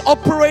 that is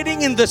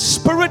operating in the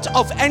spirit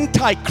of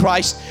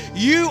Antichrist,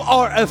 you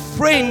are a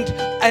friend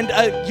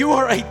and you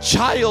are a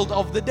child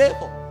of the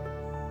devil,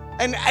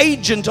 an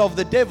agent of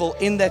the devil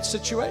in that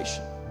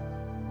situation.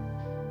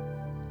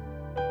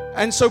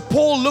 And so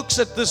Paul looks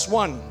at this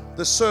one,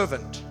 the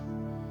servant,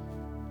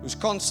 who's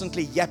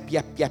constantly yap,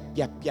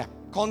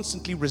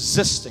 constantly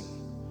resisting,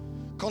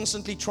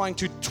 constantly trying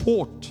to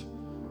thwart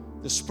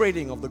the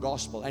spreading of the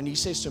gospel. And he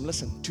says to him,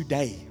 listen,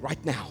 today,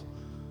 right now,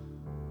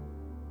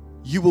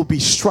 you will be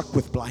struck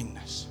with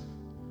blindness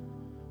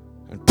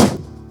and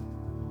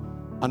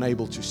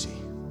unable to see.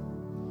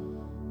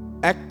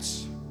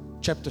 Acts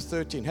chapter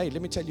 13. Hey,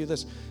 let me tell you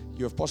this.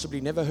 You have possibly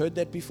never heard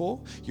that before.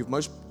 You've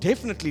most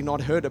definitely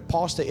not heard a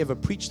pastor ever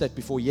preach that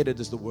before, yet it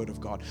is the word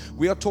of God.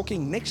 We are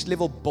talking next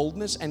level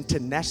boldness and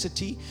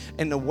tenacity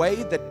in a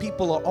way that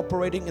people are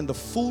operating in the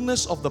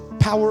fullness of the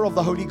power of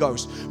the Holy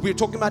Ghost. We are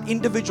talking about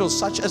individuals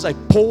such as a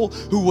Paul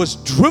who was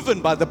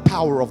driven by the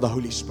power of the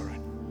Holy Spirit.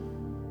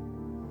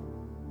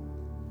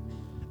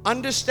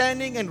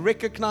 Understanding and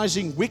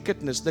recognizing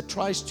wickedness that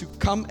tries to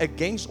come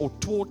against or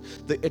toward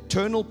the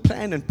eternal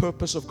plan and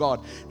purpose of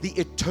God. The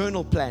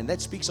eternal plan, that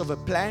speaks of a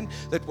plan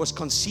that was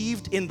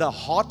conceived in the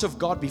heart of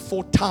God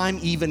before time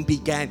even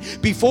began.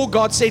 Before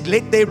God said,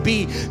 let there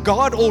be,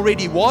 God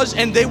already was,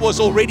 and there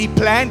was already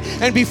planned.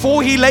 And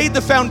before He laid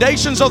the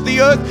foundations of the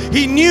earth,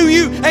 He knew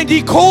you and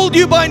He called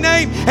you by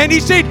name. And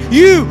He said,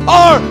 you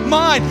are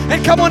mine.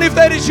 And come on, if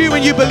that is you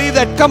and you believe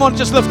that, come on,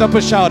 just lift up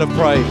a shout of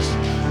praise.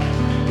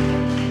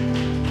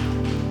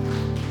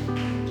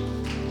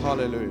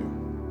 Hallelujah.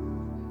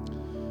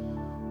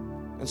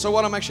 And so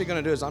what I'm actually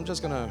going to do is I'm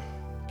just going to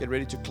get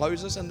ready to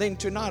close this, and then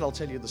tonight I'll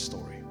tell you the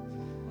story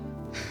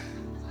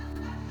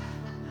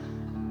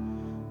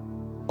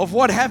of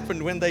what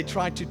happened when they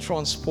tried to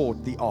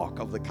transport the Ark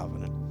of the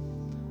Covenant.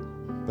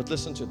 But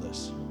listen to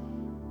this.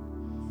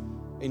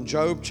 in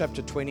Job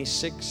chapter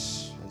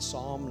 26 and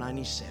Psalm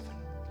 97.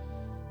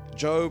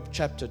 Job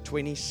chapter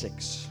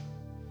 26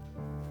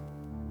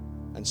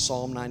 and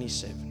Psalm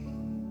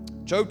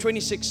 97. Job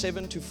 26,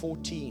 7 to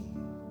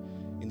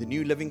 14 in the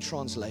New Living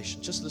Translation.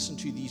 Just listen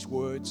to these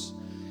words.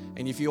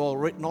 And if you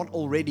are not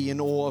already in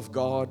awe of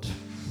God,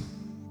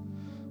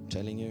 I'm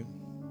telling you,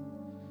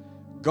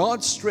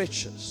 God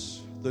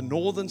stretches the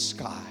northern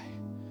sky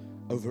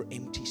over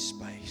empty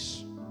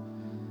space.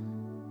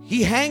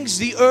 He hangs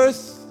the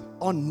earth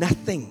on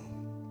nothing.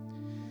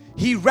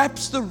 He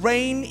wraps the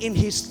rain in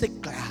His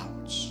thick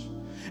clouds,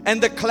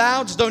 and the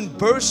clouds don't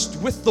burst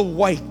with the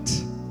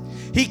weight.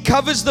 He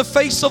covers the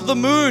face of the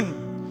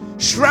moon,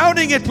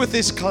 shrouding it with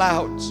His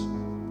clouds.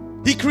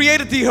 He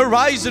created the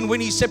horizon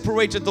when He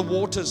separated the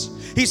waters.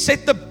 He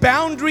set the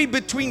boundary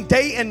between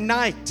day and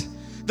night.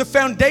 The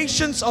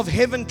foundations of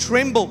heaven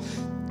tremble.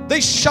 They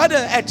shudder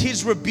at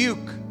His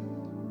rebuke.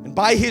 And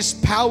by His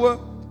power,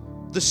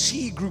 the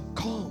sea grew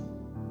calm.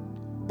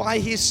 By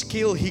His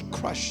skill, He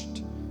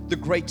crushed the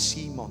great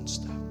sea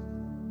monster.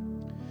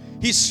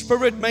 His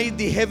Spirit made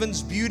the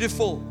heavens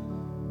beautiful,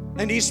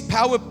 and His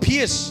power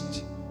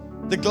pierced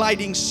the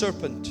gliding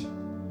serpent.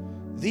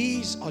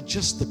 These are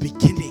just the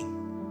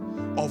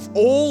beginning of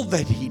all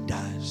that He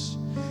does.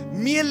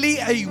 Merely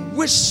a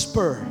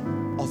whisper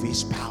of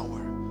His power.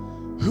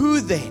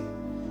 Who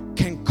then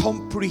can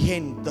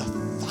comprehend the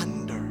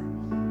thunder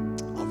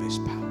of His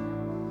power?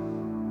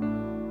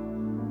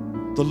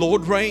 The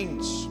Lord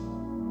reigns.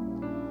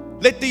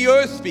 Let the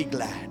earth be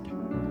glad.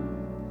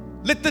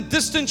 Let the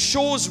distant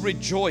shores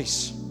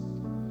rejoice.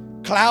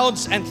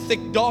 Clouds and thick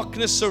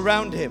darkness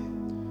surround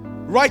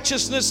Him.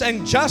 Righteousness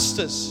and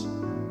justice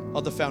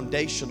are the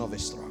foundation of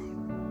His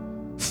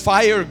throne.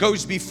 Fire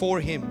goes before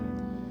Him,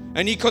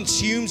 and He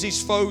consumes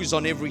His foes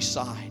on every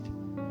side.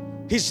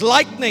 His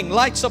lightning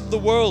lights up the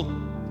world.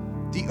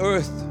 The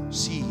earth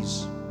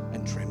sees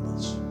and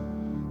trembles.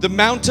 The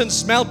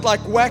mountains melt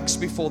like wax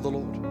before the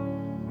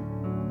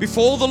Lord.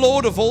 Before the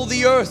Lord of all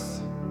the earth,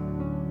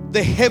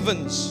 the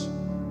heavens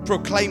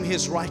proclaim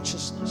His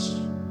righteousness,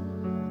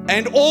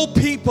 and all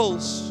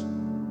peoples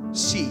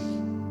see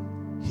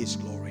His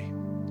glory.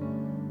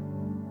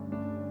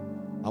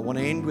 I want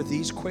to end with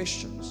these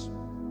questions.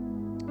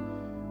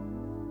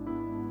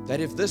 That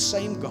if this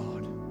same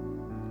God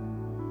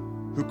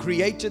who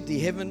created the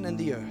heaven and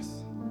the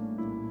earth,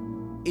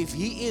 if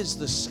He is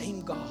the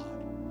same God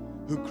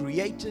who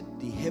created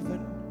the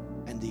heaven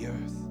and the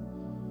earth,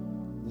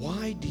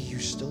 why do you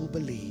still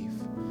believe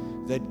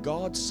that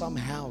God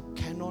somehow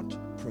cannot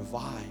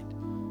provide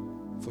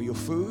for your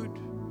food,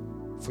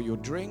 for your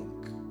drink,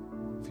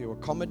 for your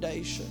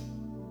accommodation,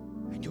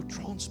 and your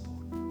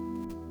transport?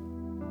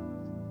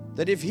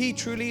 That if He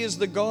truly is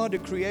the God who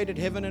created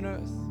heaven and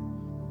earth,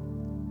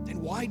 then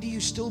why do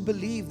you still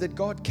believe that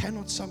God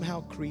cannot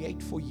somehow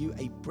create for you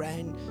a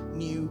brand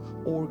new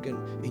organ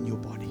in your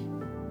body?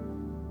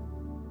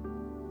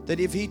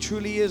 That if He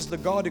truly is the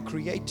God who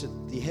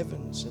created the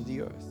heavens and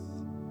the earth,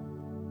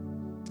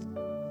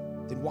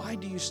 then why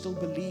do you still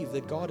believe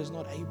that God is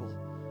not able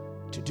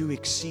to do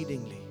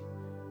exceedingly,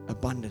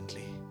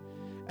 abundantly,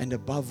 and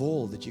above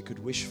all that you could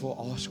wish for,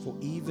 ask for,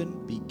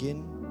 even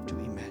begin to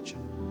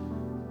imagine,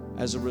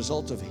 as a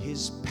result of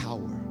His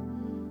power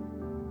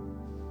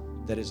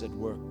that is at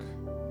work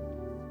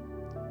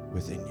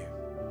within you?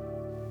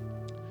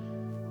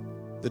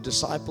 The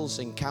disciples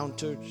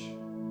encountered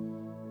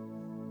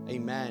a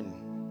man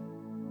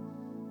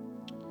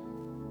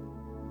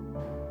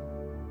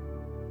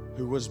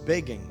who was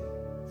begging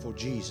for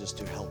Jesus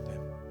to help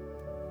him.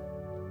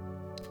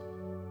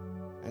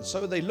 And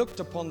so they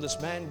looked upon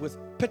this man with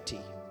pity,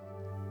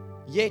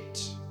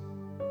 yet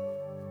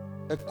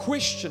a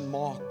question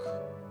mark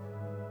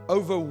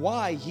over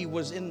why he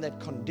was in that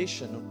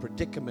condition or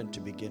predicament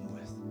to begin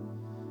with.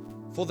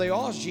 For they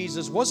asked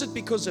Jesus, was it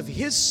because of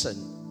his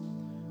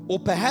sin? Or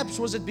perhaps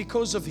was it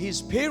because of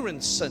his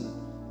parents' sin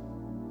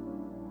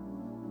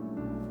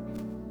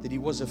that he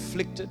was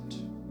afflicted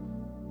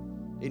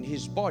in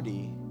his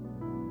body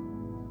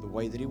the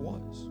way that he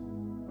was?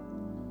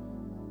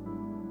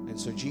 And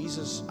so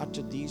Jesus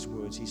uttered these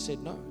words. He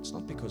said, no, it's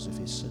not because of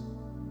his sin.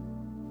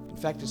 In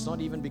fact, it's not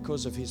even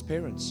because of his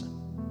parents' sin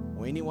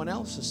or anyone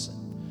else's sin,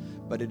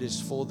 but it is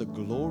for the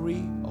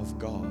glory of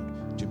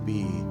God to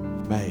be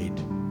made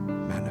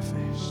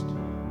manifest.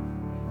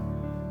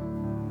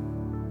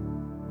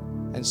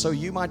 And so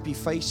you might be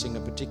facing a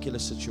particular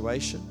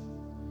situation.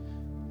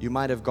 You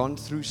might have gone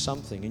through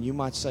something, and you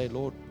might say,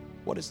 Lord,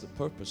 what is the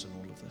purpose in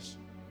all of this?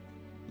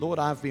 Lord,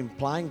 I've been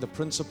applying the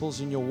principles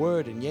in your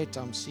word, and yet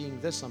I'm seeing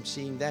this, I'm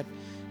seeing that.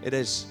 It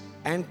is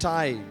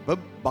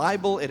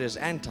anti-Bible, it is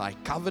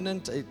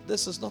anti-covenant.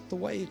 This is not the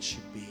way it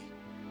should be.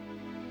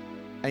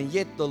 And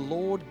yet the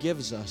Lord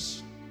gives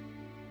us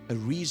a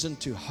reason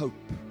to hope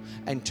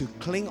and to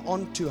cling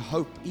on to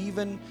hope,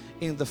 even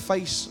in the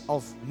face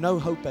of no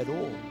hope at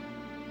all.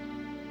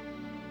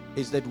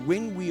 Is that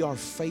when we are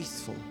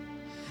faithful,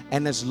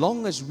 and as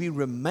long as we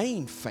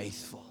remain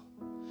faithful,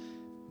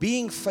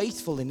 being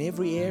faithful in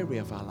every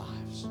area of our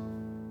lives,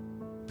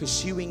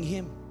 pursuing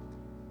Him,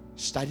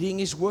 studying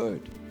His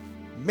Word,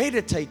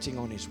 meditating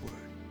on His Word,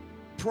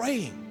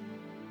 praying,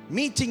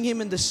 meeting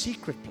Him in the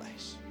secret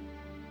place,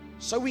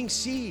 sowing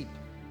seed,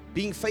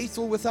 being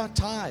faithful with our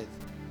tithe.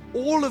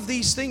 All of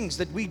these things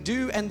that we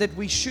do and that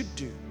we should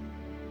do.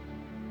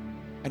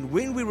 And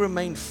when we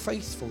remain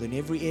faithful in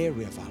every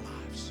area of our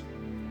lives,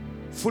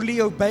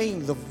 fully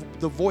obeying the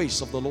voice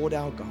of the Lord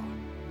our God,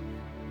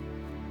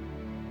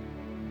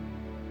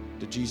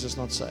 did Jesus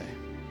not say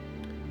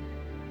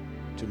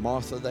to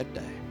Martha that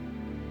day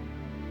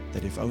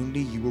that if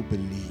only you will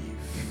believe,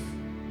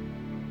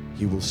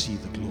 you will see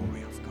the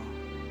glory of God?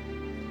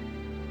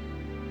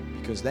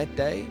 Because that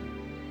day,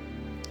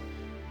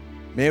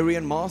 Mary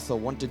and Martha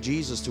wanted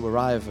Jesus to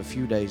arrive a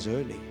few days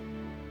early.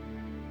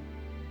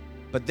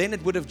 But then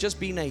it would have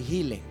just been a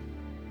healing.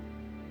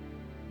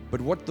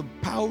 But what the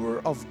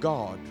power of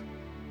God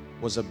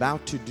was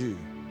about to do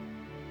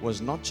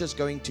was not just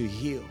going to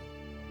heal.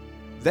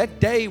 That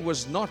day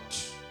was not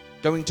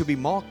going to be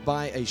marked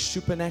by a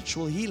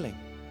supernatural healing,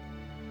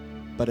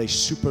 but a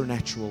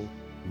supernatural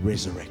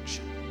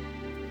resurrection.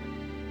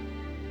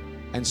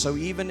 And so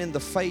even in the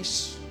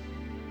face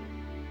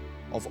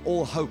of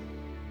all hope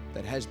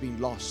that has been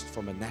lost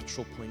from a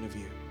natural point of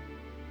view,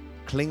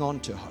 cling on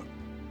to hope.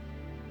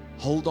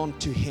 Hold on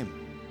to Him.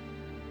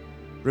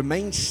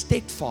 Remain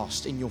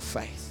steadfast in your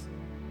faith.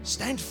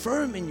 Stand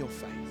firm in your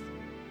faith.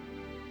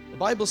 The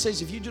Bible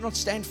says if you do not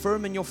stand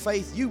firm in your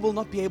faith, you will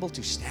not be able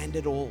to stand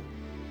at all.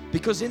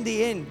 Because in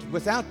the end,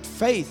 without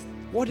faith,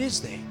 what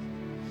is there?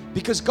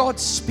 Because God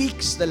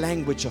speaks the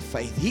language of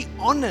faith. He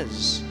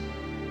honors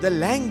the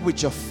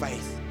language of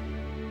faith.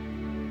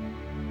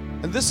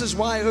 And this is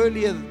why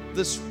earlier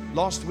this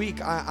last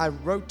week I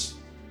wrote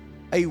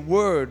a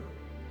word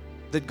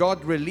that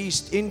God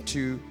released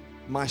into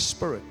my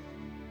spirit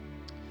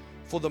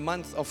for the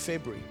month of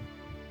February.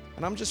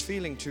 And I'm just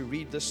feeling to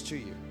read this to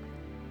you.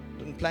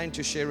 Didn't plan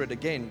to share it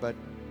again, but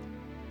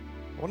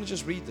I want to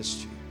just read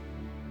this to you.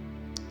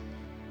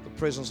 The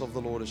presence of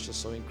the Lord is just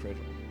so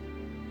incredible.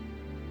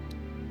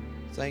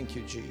 Thank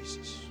you,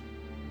 Jesus.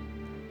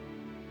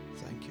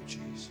 Thank you,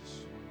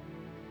 Jesus.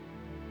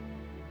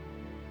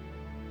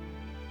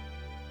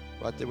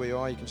 Right there where you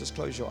are, you can just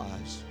close your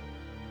eyes.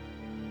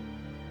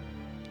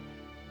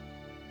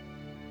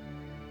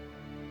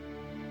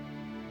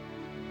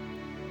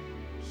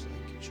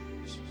 Thank you,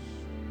 Jesus.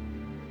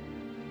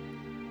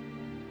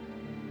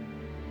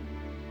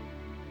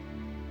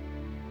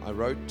 I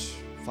wrote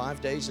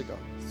 5 days ago,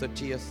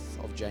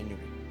 30th of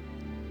January,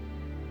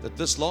 that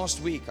this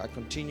last week I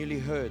continually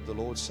heard the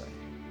Lord say,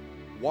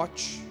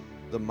 watch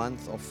the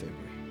month of February.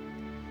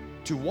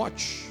 To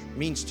watch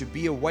means to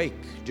be awake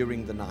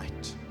during the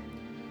night,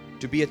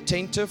 to be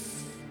attentive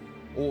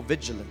or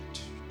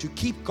vigilant, to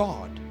keep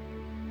guard.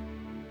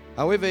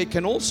 However, it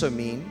can also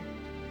mean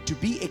to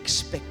be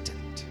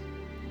expectant.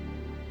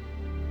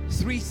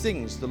 3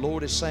 things the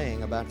Lord is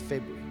saying about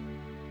February.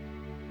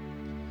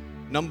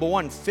 Number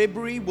 1,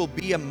 February will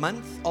be a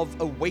month of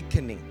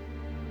awakening.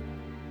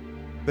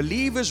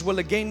 Believers will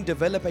again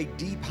develop a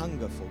deep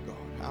hunger for God.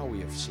 How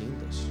we have seen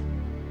this.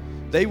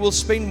 They will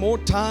spend more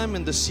time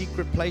in the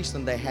secret place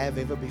than they have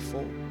ever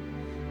before.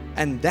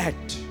 And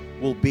that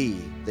will be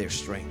their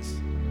strength.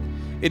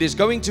 It is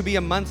going to be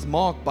a month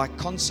marked by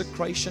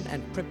consecration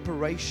and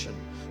preparation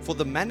for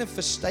the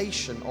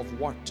manifestation of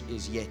what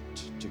is yet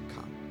to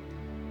come.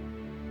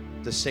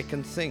 The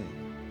second thing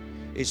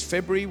is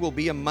February will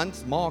be a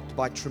month marked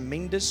by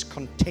tremendous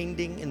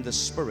contending in the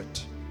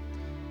Spirit.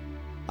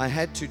 I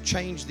had to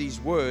change these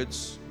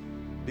words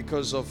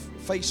because of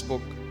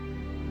Facebook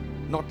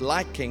not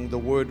liking the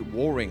word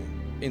warring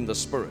in the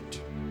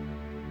Spirit.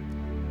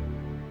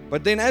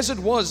 But then, as it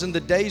was in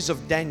the days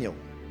of Daniel,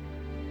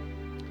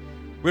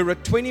 where a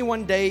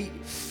 21-day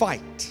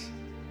fight,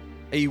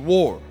 a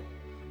war,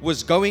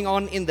 was going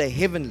on in the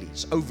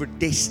heavenlies over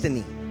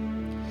destiny.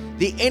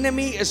 The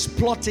enemy is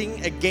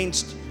plotting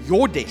against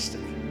your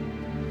destiny.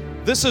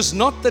 This is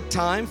not the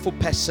time for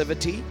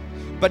passivity,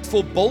 but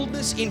for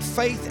boldness in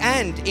faith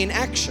and in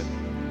action.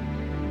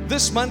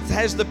 This month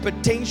has the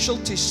potential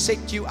to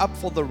set you up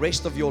for the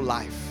rest of your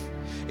life.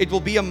 It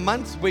will be a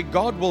month where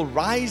God will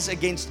rise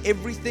against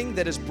everything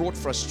that has brought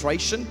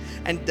frustration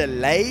and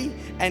delay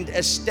and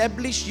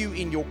establish you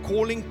in your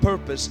calling,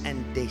 purpose,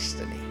 and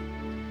destiny.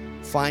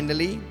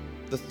 Finally,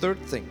 the third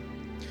thing,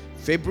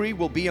 February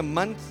will be a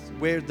month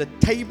where the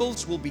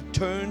tables will be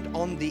turned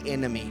on the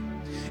enemy.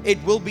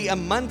 It will be a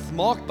month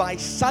marked by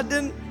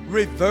sudden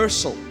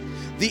reversal.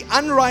 The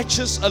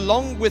unrighteous,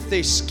 along with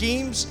their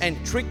schemes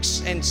and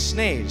tricks and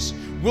snares,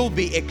 will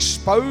be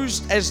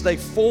exposed as they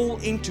fall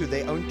into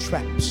their own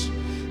traps.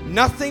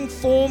 Nothing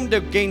formed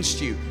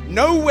against you,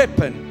 no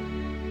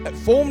weapon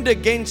formed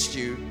against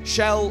you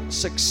shall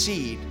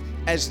succeed,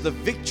 as the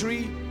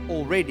victory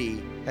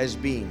already has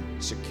been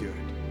secured.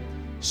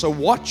 So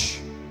watch,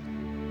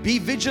 be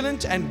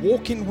vigilant, and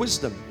walk in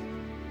wisdom.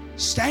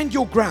 Stand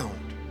your ground,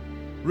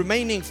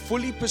 remaining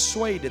fully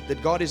persuaded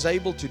that God is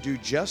able to do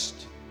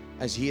just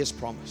as He has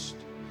promised.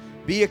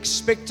 Be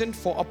expectant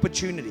for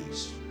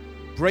opportunities,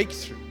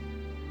 breakthrough,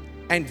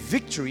 and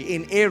victory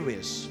in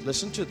areas,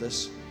 listen to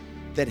this,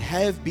 that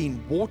have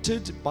been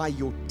watered by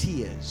your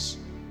tears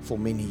for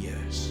many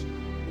years.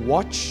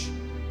 Watch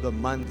the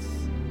month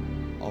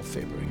of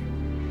February.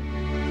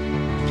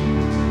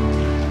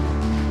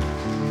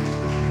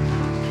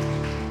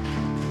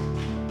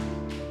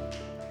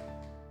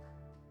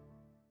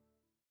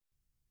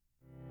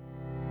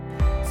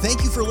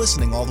 Thank you for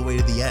listening all the way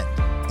to the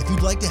end. If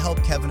you'd like to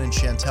help Kevin and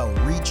Chantel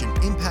reach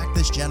and impact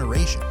this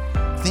generation,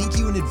 thank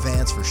you in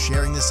advance for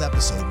sharing this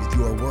episode with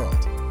your world.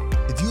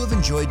 If you have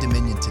enjoyed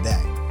Dominion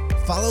today,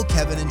 follow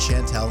Kevin and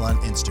Chantel on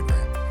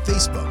Instagram,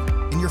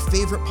 Facebook, and your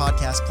favorite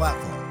podcast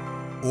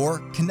platform, or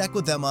connect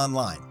with them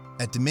online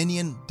at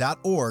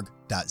dominion.org.za.